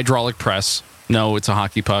hydraulic press. No, it's a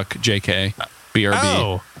hockey puck. JK. BRB.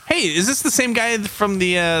 Oh, hey, is this the same guy from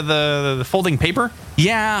the folding paper?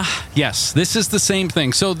 Yeah. Yes. This is the same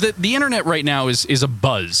thing. So the internet right now is a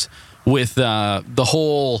buzz with the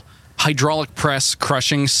whole hydraulic press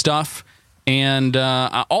crushing stuff. And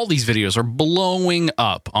all these videos are blowing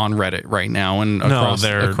up on Reddit right now and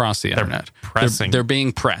across the internet. They're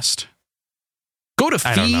being pressed. Go to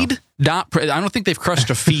feed. I don't think they've crushed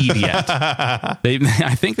a feed yet.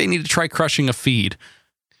 I think they need to try crushing a feed.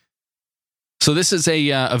 So this is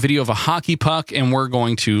a video of a hockey puck, and we're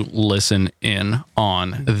going to listen in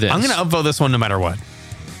on this. I'm going to upvote this one no matter what.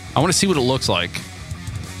 I want to see what it looks like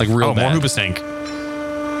real bad. More Hoobastank.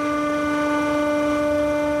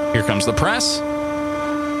 Here comes the press.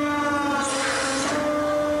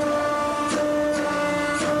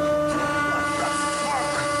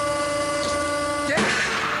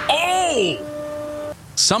 Oh!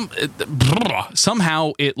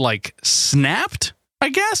 Somehow it like snapped, I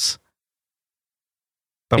guess.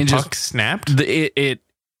 The puck snapped? It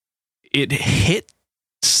hit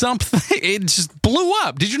something. It just blew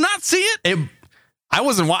up. Did you not see it?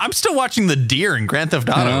 I'm still watching the deer in Grand Theft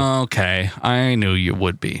Auto. Okay. I knew you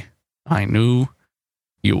would be.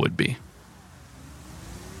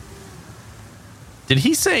 Did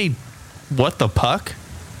he say, what the puck?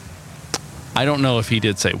 I don't know if he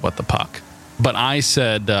did say what the puck, but I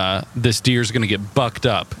said this deer's going to get bucked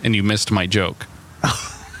up, and you missed my joke.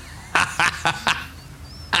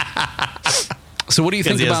 So what do you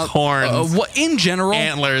think about horns? What in general?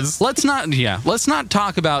 Antlers. Let's not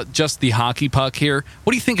talk about just the hockey puck here.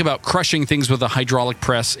 What do you think about crushing things with a hydraulic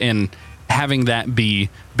press and having that be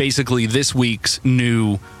basically this week's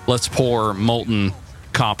new let's pour molten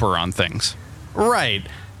copper on things? Right.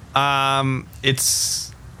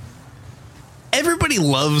 It's everybody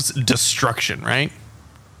loves destruction, right?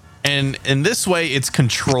 And in this way it's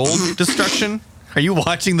controlled destruction. Are you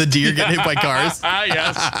watching the deer get hit by cars?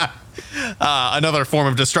 Yes. Another form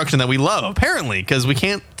of destruction that we love, apparently, because we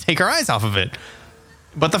can't take our eyes off of it.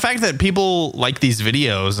 But the fact that people like these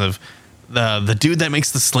videos of the dude that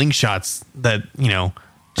makes the slingshots that,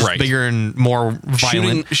 just bigger and more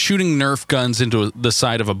violent. Shooting Nerf guns into the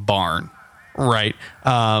side of a barn. Right.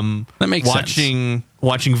 That makes sense.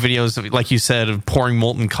 Watching videos, of, like you said, of pouring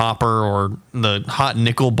molten copper or the hot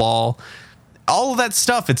nickel ball. All of that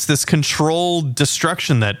stuff, it's this controlled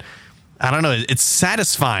destruction that, I don't know, it's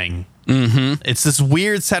satisfying. Mm-hmm. It's this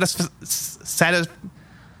weird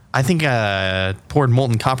I think poured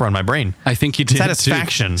molten copper on my brain. I think you did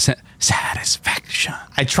satisfaction. Satisfaction.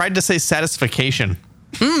 I tried to say satisfaction.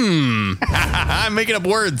 I'm making up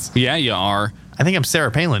words. Yeah, you are. I think I'm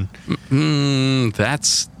Sarah Palin.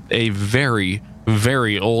 That's a very,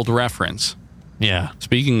 very old reference. Yeah.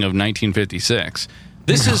 Speaking of 1956,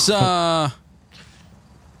 this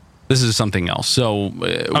is something else. So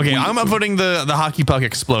okay, I'm upvoting the hockey puck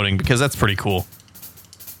exploding because that's pretty cool.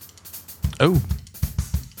 Oh,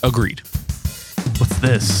 agreed. What's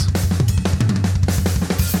this?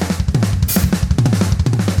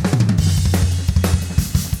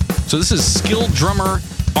 So this is skilled drummer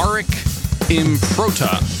Arik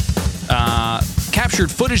Improta. Captured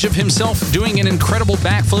footage of himself doing an incredible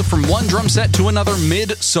backflip from one drum set to another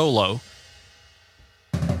mid-solo.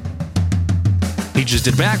 He just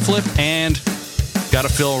did backflip and got a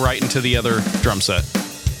fill right into the other drum set.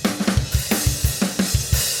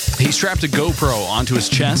 He strapped a GoPro onto his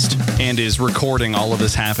chest and is recording all of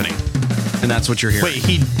this happening. And that's what you're hearing. Wait,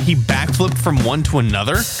 he backflipped from one to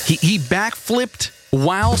another? He backflipped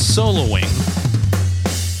while soloing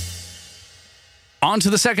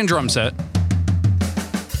onto the second drum set.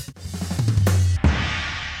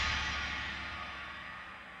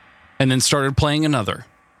 And then started playing another.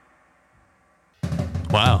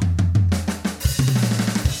 Wow.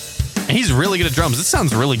 And he's really good at drums. This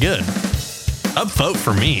sounds really good. Upvote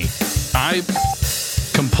for me. I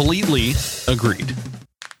completely agreed.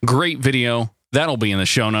 Great video. That'll be in the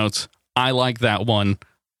show notes. I like that one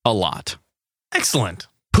a lot. Excellent.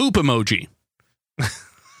 Poop emoji.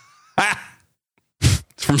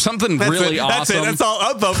 It's from something really awesome. That's it. That's all.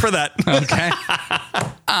 Upvote for that. Okay.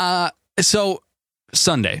 So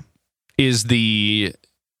Sunday is the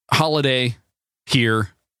holiday here,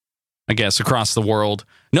 I guess, across the world,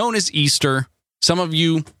 known as Easter. Some of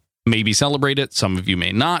you maybe celebrate it. Some of you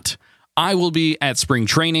may not. I will be at spring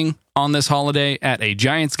training on this holiday at a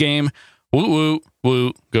Giants game. Woo, woo,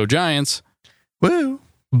 woo. Go Giants. Woo.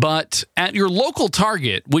 But at your local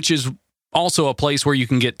Target, which is also a place where you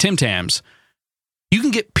can get Tim Tams, you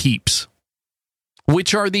can get Peeps,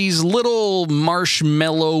 which are these little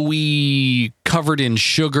marshmallowy, covered in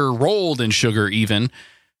sugar, rolled in sugar even,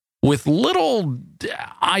 with little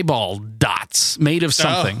eyeball dots made of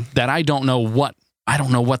something that I don't know what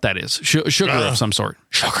that is. Sugar of some sort.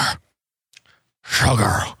 Sugar.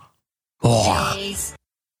 Or Cheese.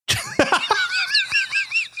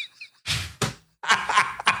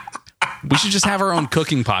 we should just have our own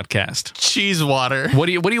cooking podcast. Cheese water. What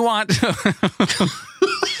do you want?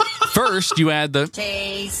 First, you add the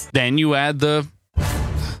Cheese. then you add the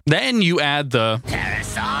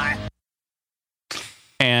Pterosaur.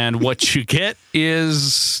 and what you get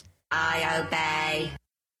is I obey.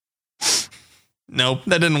 Nope,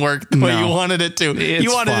 that didn't work the way you wanted it to. It's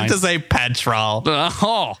You wanted fine. it to say petrol.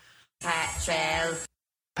 Petrol.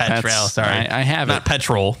 Petrol, sorry. I have Not it.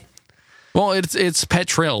 petrol. Well, it's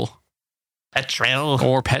petrol Petrol.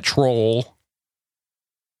 or petrol.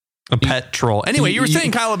 A petrol. Anyway, you were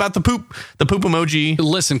saying, Kyle, about the poop emoji.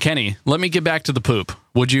 Listen, Kenny, let me get back to the poop.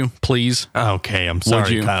 Would you, please? Okay, I'm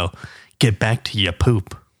sorry, you? Kyle. Get back to your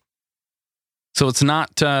poop. So it's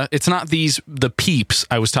not the peeps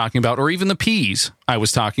I was talking about, or even the peas I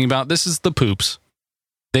was talking about. This is the poops.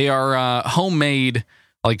 They are homemade,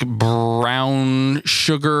 like brown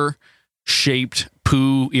sugar shaped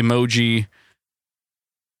poo emoji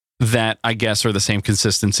that I guess are the same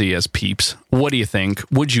consistency as peeps. What do you think?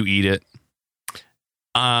 Would you eat it?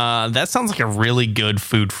 That sounds like a really good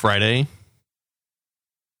Food Friday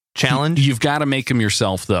challenge. You've got to make them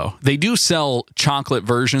yourself, though. They do sell chocolate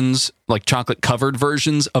versions, like chocolate covered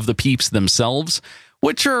versions of the peeps themselves,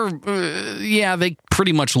 which are, they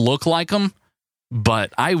pretty much look like them.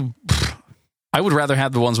 But I would rather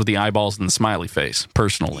have the ones with the eyeballs than the smiley face,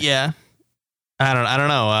 personally. Yeah. I don't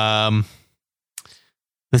know.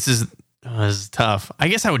 This is tough. I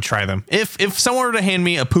guess I would try them. If someone were to hand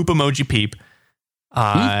me a poop emoji peep,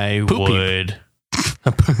 I Poop would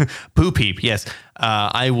poo peep. Yes.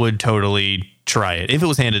 I would totally try it if it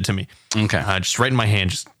was handed to me. Okay. Just right in my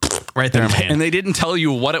hand, just right there in my hand. And they didn't tell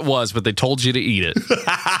you what it was, but they told you to eat it.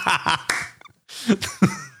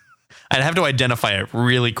 I'd have to identify it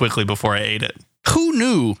really quickly before I ate it. Who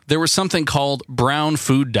knew there was something called brown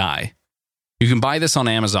food dye? You can buy this on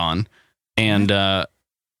Amazon, and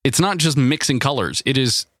it's not just mixing colors. It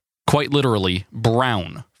is quite literally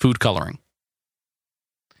brown food coloring.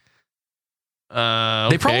 Okay.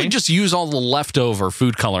 They probably just use all the leftover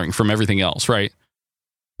food coloring from everything else, right?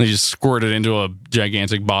 They just squirt it into a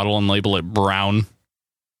gigantic bottle and label it brown.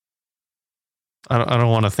 I don't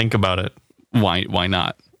want to think about it. Why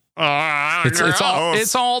not?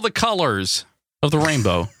 It's all the colors of the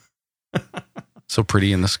rainbow. So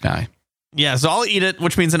pretty in the sky. Yeah, so I'll eat it,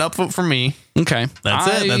 which means an upvote for me. Okay.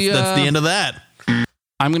 That's it. That's the end of that.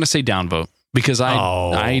 I'm going to say downvote because I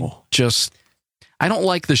don't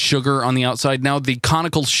like the sugar on the outside. Now, the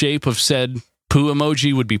conical shape of said poo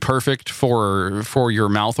emoji would be perfect for your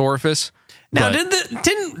mouth orifice. Now,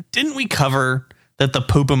 didn't we cover that the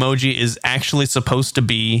poop emoji is actually supposed to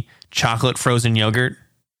be chocolate frozen yogurt?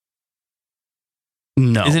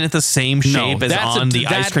 No. Isn't it the same shape as on the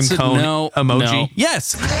ice cream cone emoji? No.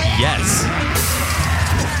 Yes.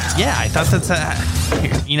 Yeah, I thought that's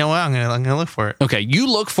you know what? I'm gonna look for it. Okay, you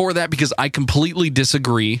look for that because I completely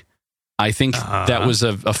disagree. I think that was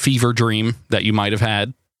a fever dream that you might have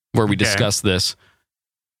had where we discussed this.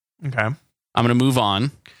 Okay. I'm going to move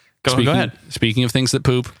on. Go ahead. Speaking of things that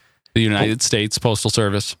poop, the United States Postal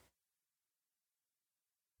Service,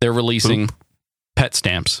 they're releasing pet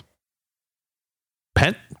stamps.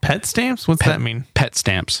 Pet stamps? What's that mean? Pet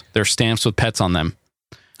stamps. They're stamps with pets on them.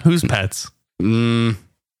 Whose pets?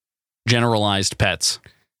 Generalized pets.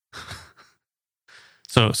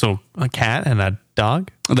 So a cat and a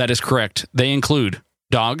dog? That is correct. They include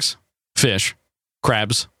dogs, fish,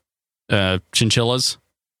 crabs, chinchillas,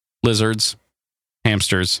 lizards,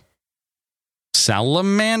 hamsters,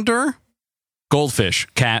 salamander, goldfish,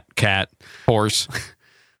 cat, horse,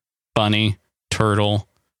 bunny, turtle,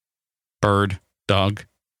 bird, dog,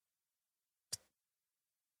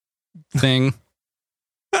 thing,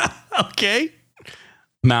 Okay.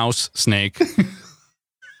 mouse, snake.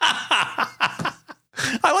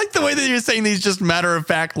 I like the way that you're saying these just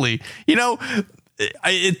matter-of-factly. You know,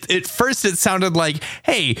 at first it sounded like,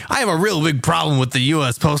 hey, I have a real big problem with the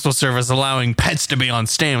U.S. Postal Service allowing pets to be on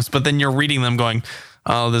stamps, but then you're reading them going,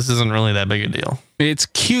 oh, this isn't really that big a deal. It's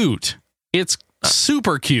cute. It's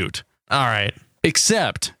super cute. All right.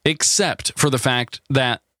 Except for the fact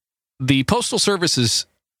that the Postal Service is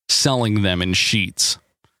selling them in sheets.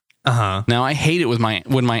 Uh-huh. Now, I hate it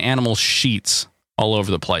when my animal sheets all over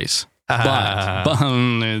the place. But just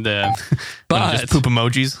poop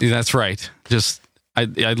emojis. That's right. Just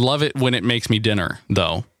I love it when it makes me dinner,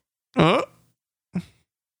 though. But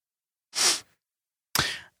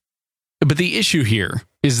the issue here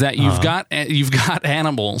is that you've got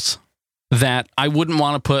animals that I wouldn't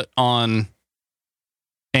want to put on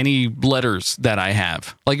any letters that I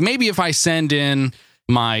have. Like maybe if I send in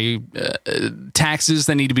my taxes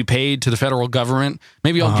that need to be paid to the federal government,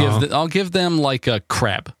 maybe I'll give them like a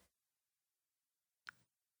crab.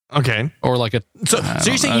 Okay. Or like a so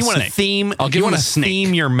you're saying you want to theme? I'll give you want to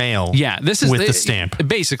theme your mail? Yeah, this is with the stamp.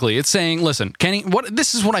 Basically, it's saying, listen, Kenny,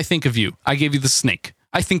 this is what I think of you. I gave you the snake.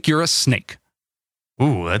 I think you're a snake.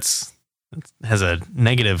 Ooh, that has a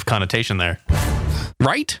negative connotation there,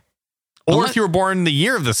 right? Or if you were born the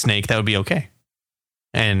year of the snake, that would be okay.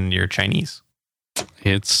 And you're Chinese.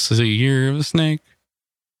 It's the year of the snake.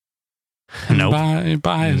 Nope.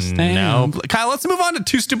 By a snake. No. Kyle, let's move on to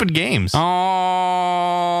Two Stupid Games. All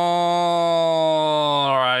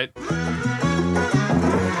right.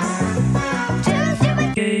 Two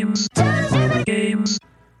stupid games. Two stupid games.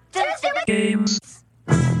 Two stupid games.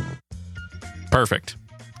 Perfect.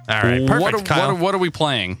 All right. Perfect, Kyle. What are we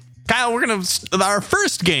playing? Kyle, our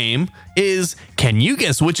first game is, can you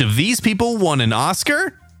guess which of these people won an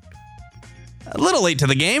Oscar? A little late to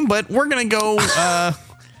the game, but we're going to go,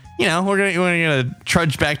 we're going to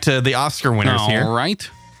trudge back to the Oscar winners here. All right.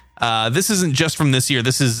 This isn't just from this year.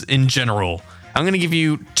 This is in general. I'm going to give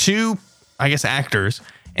you two, I guess, actors,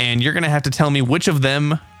 and you're going to have to tell me which of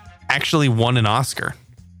them actually won an Oscar.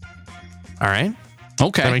 All right?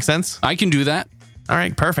 Okay. Does that make sense? I can do that. All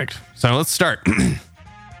right, perfect. So let's start.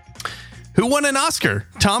 Who won an Oscar?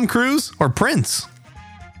 Tom Cruise or Prince?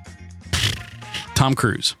 Tom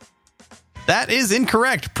Cruise. That is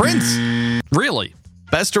incorrect. Prince. Really?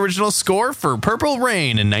 Best original score for Purple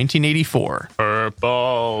Rain in 1984.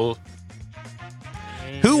 Purple.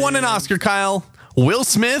 Who won an Oscar, Kyle? Will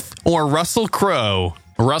Smith or Russell Crowe?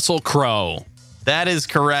 Russell Crowe. That is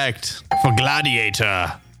correct. For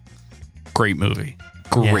Gladiator. Great movie.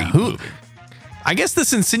 Great movie. I guess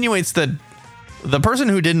this insinuates that the person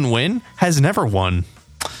who didn't win has never won.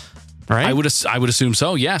 Right? I would assume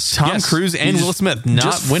so. Yes. Tom Cruise and Will Smith,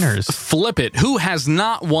 not winners. Flip it. Who has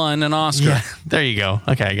not won an Oscar? Yeah, there you go.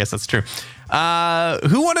 Okay, I guess that's true.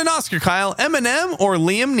 Who won an Oscar, Kyle? Eminem or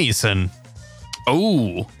Liam Neeson?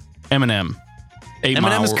 Oh, Eminem.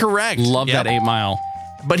 Eminem is correct. Love that 8 Mile.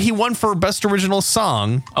 But he won for Best Original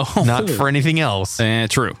Song, not for anything else.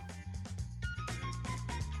 True.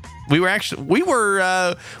 We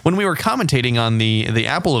were when we were commentating on the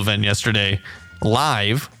Apple event yesterday,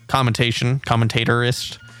 live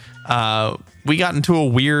commentatorist, we got into a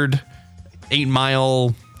weird 8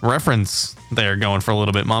 Mile reference there, going for a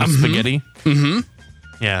little bit. Mom's spaghetti. Mm-hmm.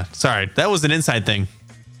 Yeah, sorry. That was an inside thing.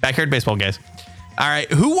 Backyard baseball, guys. All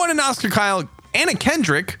right. Who won an Oscar, Kyle? Anna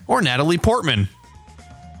Kendrick or Natalie Portman?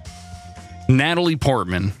 Natalie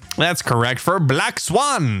Portman. That's correct for Black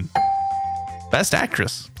Swan. Best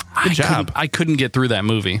actress. Good job. I couldn't get through that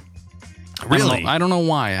movie. Really? I don't know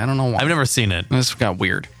why. I've never seen it. This got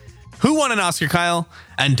weird. Who won an Oscar, Kyle?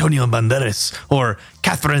 Antonio Banderas or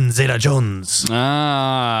Catherine Zeta-Jones?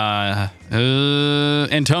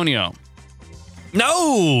 Antonio.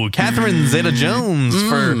 No, Catherine Zeta-Jones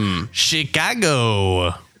for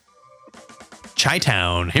Chicago.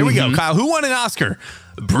 Chi-Town. Here we go, Kyle. Who won an Oscar?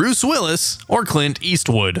 Bruce Willis or Clint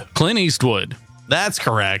Eastwood? Clint Eastwood. That's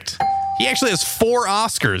correct. He actually has 4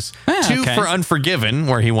 Oscars. 2 for Unforgiven,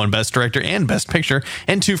 where he won Best Director and Best Picture,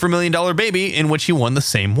 and 2 for $1 Million Baby, in which he won the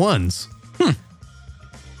same ones. I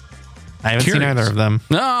haven't seen either of them.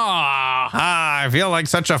 I feel like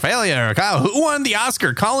such a failure. Kyle, who won the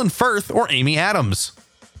Oscar? Colin Firth or Amy Adams?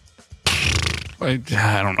 I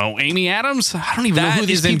don't know. Amy Adams? I don't even know who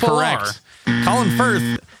these people are. Colin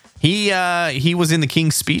Firth, he was in The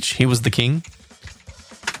King's Speech. He was the king.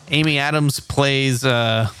 Amy Adams plays...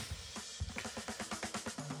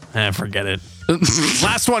 forget it.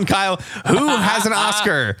 Last one, Kyle. Who has an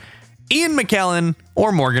Oscar? Ian McKellen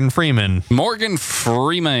or Morgan Freeman? Morgan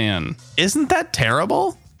Freeman. Isn't that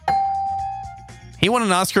terrible? He won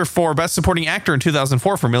an Oscar for Best Supporting Actor in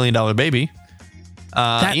 2004 for $1 Million Baby.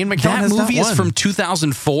 Ian McKellen that has movie not won. is from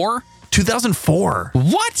 2004? 2004.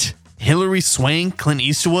 What? Hilary Swank, Clint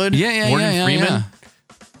Eastwood, Morgan Freeman. Yeah.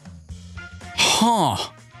 Huh.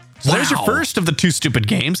 So there's your first of the 2 stupid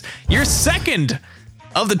games. Your second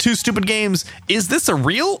of the 2 stupid games, is this a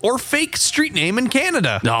real or fake street name in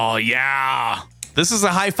Canada? Oh, yeah. This is a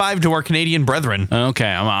high five to our Canadian brethren. Okay,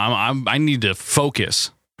 I need to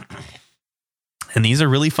focus. And these are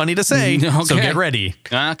really funny to say, so get ready.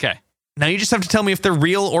 Okay. Now you just have to tell me if they're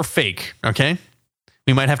real or fake, okay?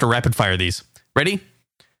 We might have to rapid fire these. Ready?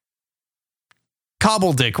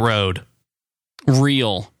 Cobbledick Road.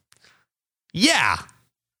 Real. Yeah.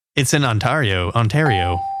 It's in Ontario.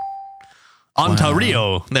 Ontario.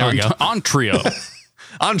 There we go. Ontario.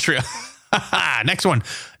 Ontario. Next one.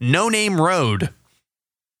 No Name Road.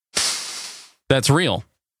 That's real.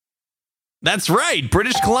 That's right.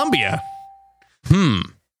 British Columbia.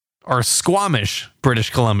 Or Squamish, British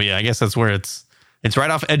Columbia. I guess that's where it's right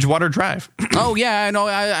off Edgewater Drive. Oh, yeah, I know.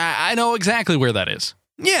 I know exactly where that is.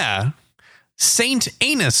 Yeah. St.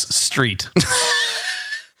 Anus Street.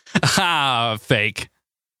 Fake.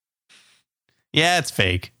 Yeah, it's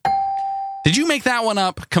fake. Did you make that one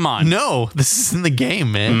up? Come on. No, this is in the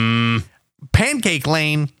game, man. Pancake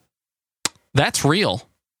Lane. That's real.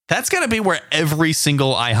 That's got to be where every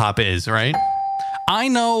single IHOP is, right? I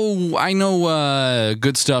know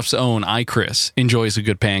Good Stuff's own iChris enjoys a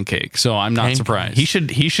good pancake, so I'm not surprised. He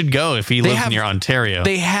should go if he lives near Ontario.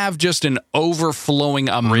 They have just an overflowing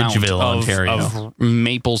amount of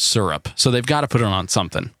maple syrup, so they've got to put it on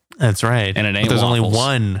something. That's right. And it ain't there's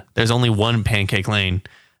waffles. There's only one Pancake Lane.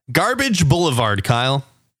 Garbage Boulevard, Kyle.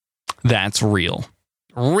 That's real.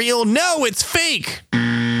 Real? No, it's fake.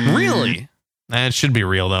 Really? It should be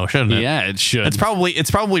real though, shouldn't it? Yeah, it should. It's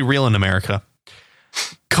probably real in America.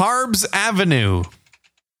 Carbs Avenue.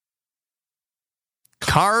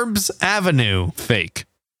 Carbs Avenue. Fake.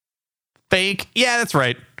 Fake? Yeah, that's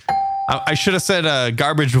right. I should have said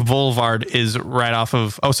Garbage Boulevard is right off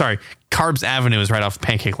of... Oh, sorry. Carbs Avenue is right off of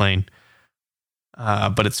Pancake Lane.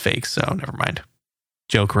 But it's fake, so never mind.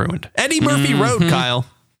 Joke ruined. Eddie Murphy Road, Kyle.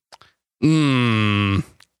 Mm.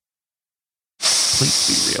 Please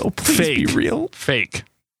be real. Please Fake. be real. Fake.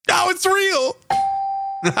 Oh, it's real.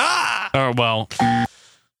 Oh, well.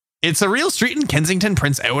 It's a real street in Kensington,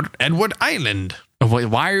 Prince Edward Island. Wait,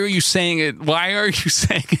 why are you saying it? Why are you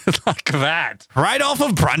saying it like that? Right off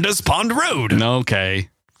of Brandes Pond Road. Okay.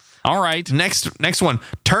 All right. Next one.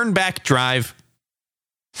 Turnback Drive.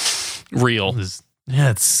 Real.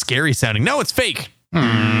 Yeah, it's scary sounding. No, it's fake. All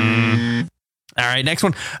right, next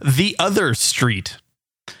one. The Other Street.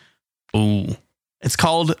 Ooh. It's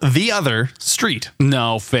called The Other Street.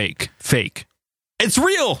 No, fake. Fake. It's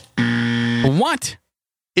real. What?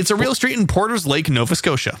 It's a real street in Porters Lake, Nova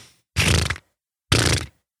Scotia.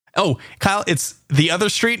 Oh, Kyle, it's the other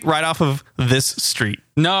street right off of this street.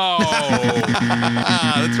 No.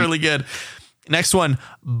 That's really good. Next one,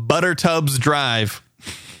 Buttertubs Drive.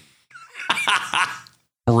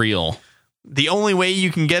 Real. The only way you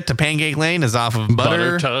can get to Pancake Lane is off of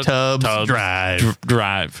Buttertubs Drive.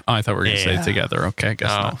 Drive. Oh, I thought we were going to say it together. Okay, I guess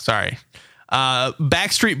not. Sorry.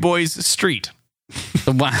 Backstreet Boys Street.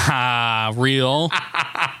 Wow, real.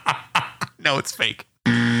 No, it's fake.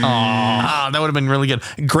 Oh, that would have been really good.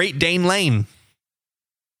 Great Dane Lane.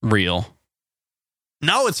 real.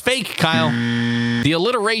 No, it's fake, Kyle. The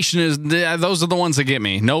alliteration is those are the ones that get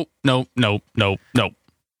me. Nope.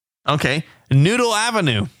 Okay. Noodle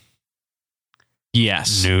Avenue.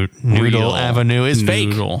 Yes. Noodle Avenue is fake.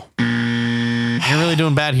 Noodle. You're really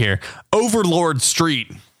doing bad here. Overlord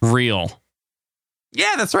Street. Real.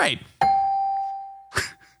 Yeah, that's right.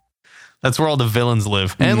 That's where all the villains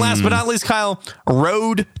live. And last but not least, Kyle,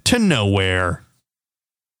 Road to Nowhere.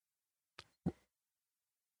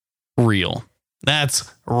 Real.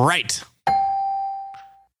 That's right.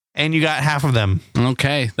 And you got half of them.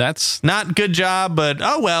 Okay, that's Not good job, but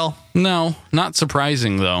oh well. no, not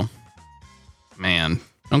surprising though. Man.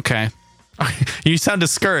 Okay. You sound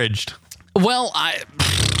discouraged. Well, I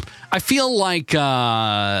feel like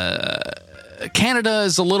Canada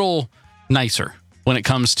is a little nicer when it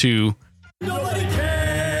comes to Nobody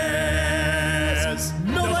cares.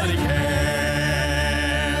 Nobody cares.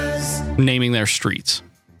 naming their streets.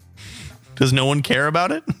 Does no one care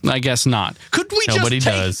about it? I guess not. Could we Nobody just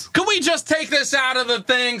take, does. Could we just take this out of the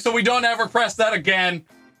thing so we don't ever press that again?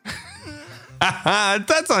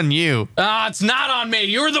 That's on you. It's not on me.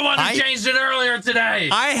 You were the one who changed it earlier today.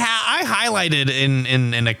 I highlighted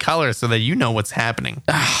in a color so that you know what's happening.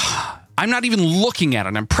 I'm not even looking at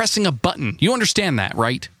it. I'm pressing a button. You understand that,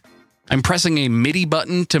 right? I'm pressing a MIDI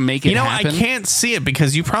button to make it happen. I can't see it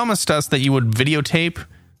because you promised us that you would videotape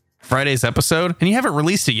Friday's episode, and you haven't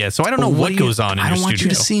released it yet, so I don't know what goes on in your studio. I don't want you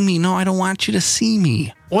to see me. No, I don't want you to see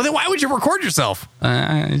me. Well, then why would you record yourself?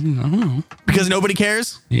 I don't know. Because nobody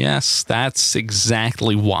cares? Yes, that's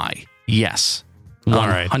exactly why. Yes. All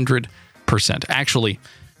right. 100%. Actually,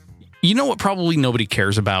 you know what probably nobody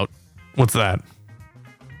cares about? What's that?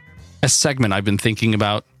 A segment I've been thinking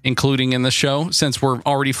about including in the show. Since we're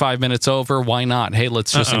already 5 minutes over, why not? Hey,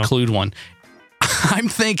 let's just include one. I'm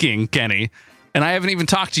thinking, Kenny, and I haven't even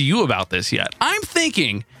talked to you about this yet. I'm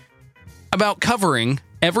thinking about covering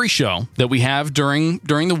every show that we have during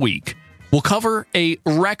the week. We'll cover a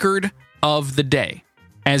record of the day,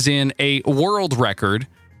 as in a world record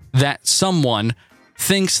that someone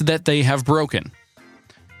thinks that they have broken.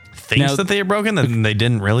 thinks that they are broken, then they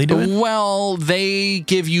didn't really do it? Well, they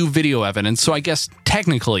give you video evidence, so I guess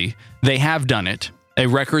technically they have done it. A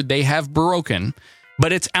record they have broken,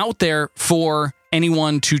 but it's out there for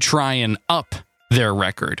anyone to try and up their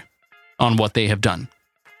record on what they have done.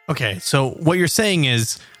 Okay, so what you're saying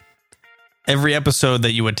is every episode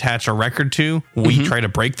that you attach a record to, we try to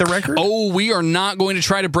break the record? Oh, we are not going to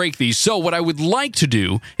try to break these. So what I would like to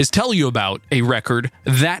do is tell you about a record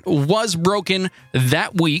that was broken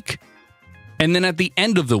that week. And then at the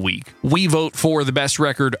end of the week, we vote for the best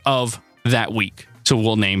record of that week. So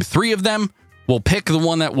we'll name 3 of them. We'll pick the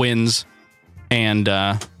one that wins. And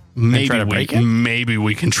maybe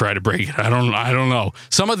we can try to break it. I don't know.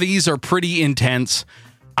 Some of these are pretty intense.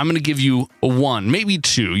 I'm going to give you 1, maybe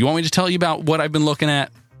 2. You want me to tell you about what I've been looking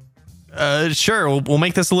at? Sure. We'll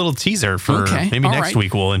make this a little teaser for maybe next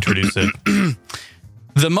week we'll introduce it.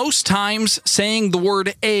 The most times saying the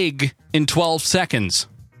word egg in 12 seconds.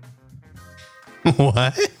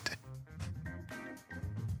 What?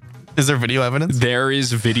 Is there video evidence? There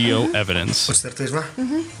is video evidence. Podcertuješ?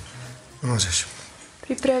 Môžeš.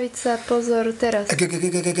 Pripraviť sa, pozor, teraz.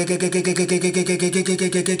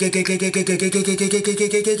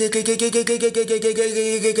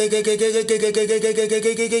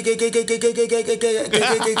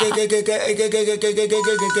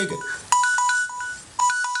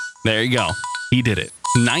 There you go. He did it.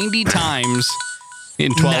 90 times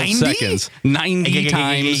in 12 seconds. 90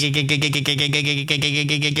 times.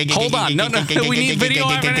 Hold on. No. We need video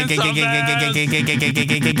evidence of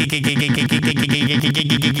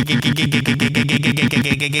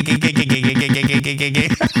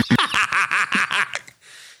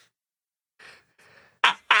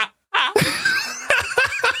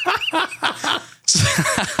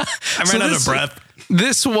I ran out of breath.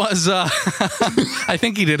 This was, I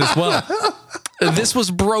think he did as well. This was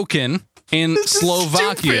broken in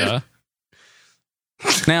Slovakia.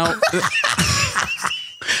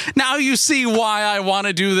 Now you see why I want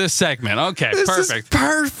to do this segment. Okay, perfect.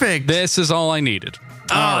 Perfect. This is all I needed.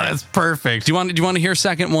 All right. That's perfect. Do you want to hear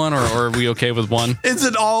second one, or are we okay with one? Is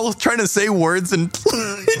it all trying to say words in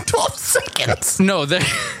 12 seconds? No, there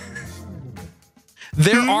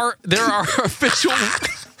are official.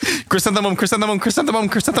 Chrysanthemum.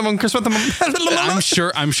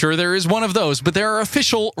 I'm sure there is one of those, but there are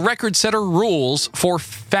official record setter rules for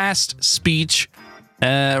fast speech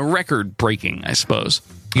record breaking, I suppose.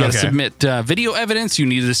 You got to submit video evidence. You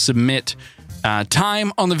need to submit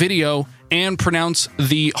time on the video and pronounce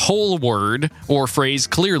the whole word or phrase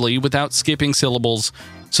clearly without skipping syllables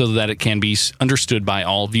so that it can be understood by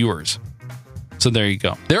all viewers. So there you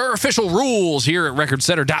go. There are official rules here at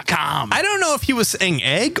recordsetter.com. I don't know if he was saying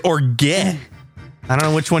egg or get. I don't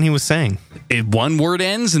know which one he was saying. One word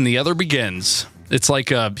ends and the other begins. It's like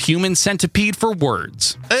a human centipede for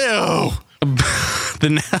words. Ew.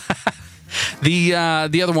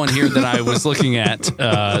 The other one here that I was looking at,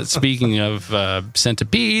 speaking of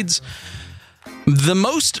centipedes, the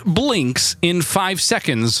most blinks in 5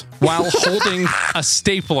 seconds while holding a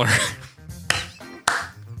stapler.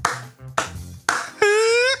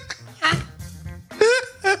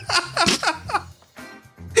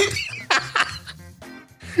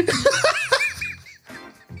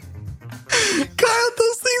 Kyle,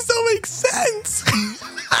 those things don't make sense.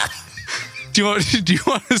 Do you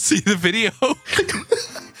want to see the video? Kyle,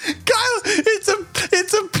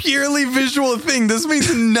 it's a purely visual thing. This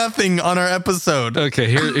means nothing on our episode. Okay,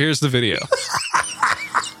 here's the video.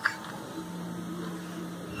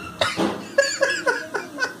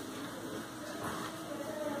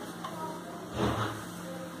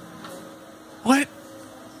 What?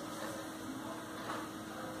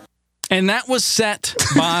 And that was set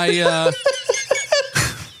by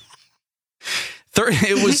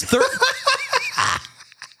it was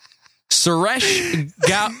Suresh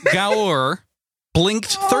Gaur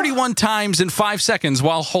blinked 31 times in 5 seconds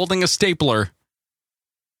while holding a stapler.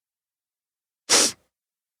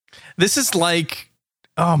 This is like,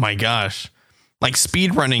 oh my gosh, like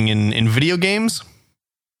speed running in video games.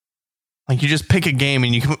 Like you just pick a game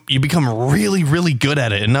and you become really, really good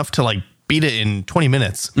at it, enough to like beat it in 20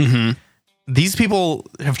 minutes. Mm-hmm. These people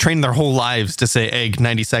have trained their whole lives to say egg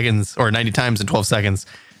 90 seconds or 90 times in 12 seconds.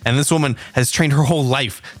 And this woman has trained her whole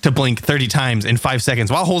life to blink 30 times in 5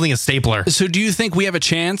 seconds while holding a stapler. So do you think we have a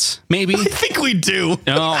chance? Maybe? I think we do.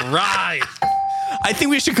 All right. I think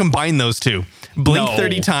we should combine those two. Blink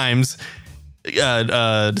 30 times,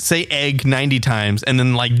 say egg 90 times, and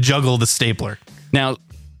then like juggle the stapler. Now,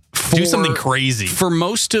 do something crazy. For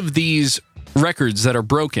most of these records that are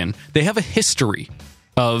broken, they have a history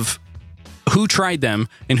of who tried them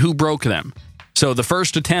and who broke them. So the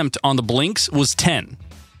first attempt on the blinks was 10.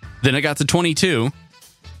 Then it got to 22,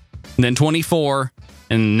 and then 24,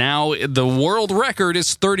 and now the world record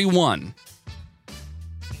is 31.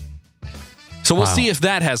 So we'll see if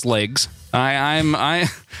that has legs. Or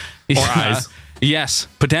eyes. Yes,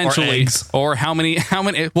 potentially. Or eggs. Or how many?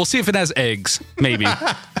 We'll see if it has eggs, maybe.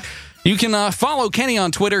 You can follow Kenny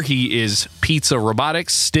on Twitter. He is Pizza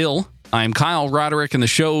Robotics. Still, I'm Kyle Roderick, and the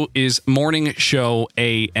show is Morning Show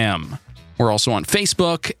AM. We're also on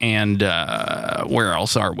Facebook, and where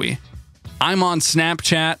else are we? I'm on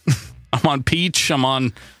Snapchat. I'm on Peach. I'm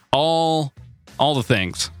on all the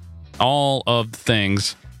things. All of the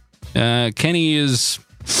things. Kenny is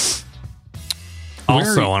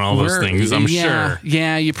also on all those things, I'm sure.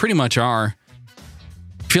 Yeah, you pretty much are.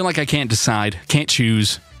 Feel like I can't decide. Can't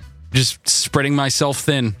choose. Just spreading myself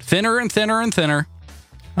thin. Thinner and thinner and thinner.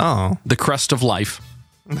 Oh. The crust of life.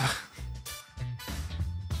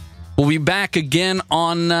 We'll be back again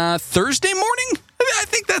on Thursday morning. I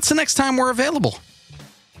think that's the next time we're available.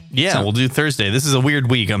 Yeah, we'll do Thursday. This is a weird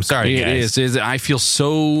week. I'm sorry, guys. It is. I feel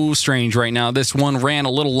so strange right now. This one ran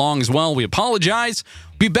a little long as well. We apologize.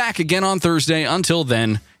 Be back again on Thursday. Until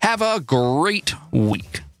then, have a great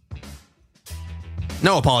week.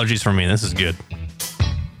 No apologies from me. This is good.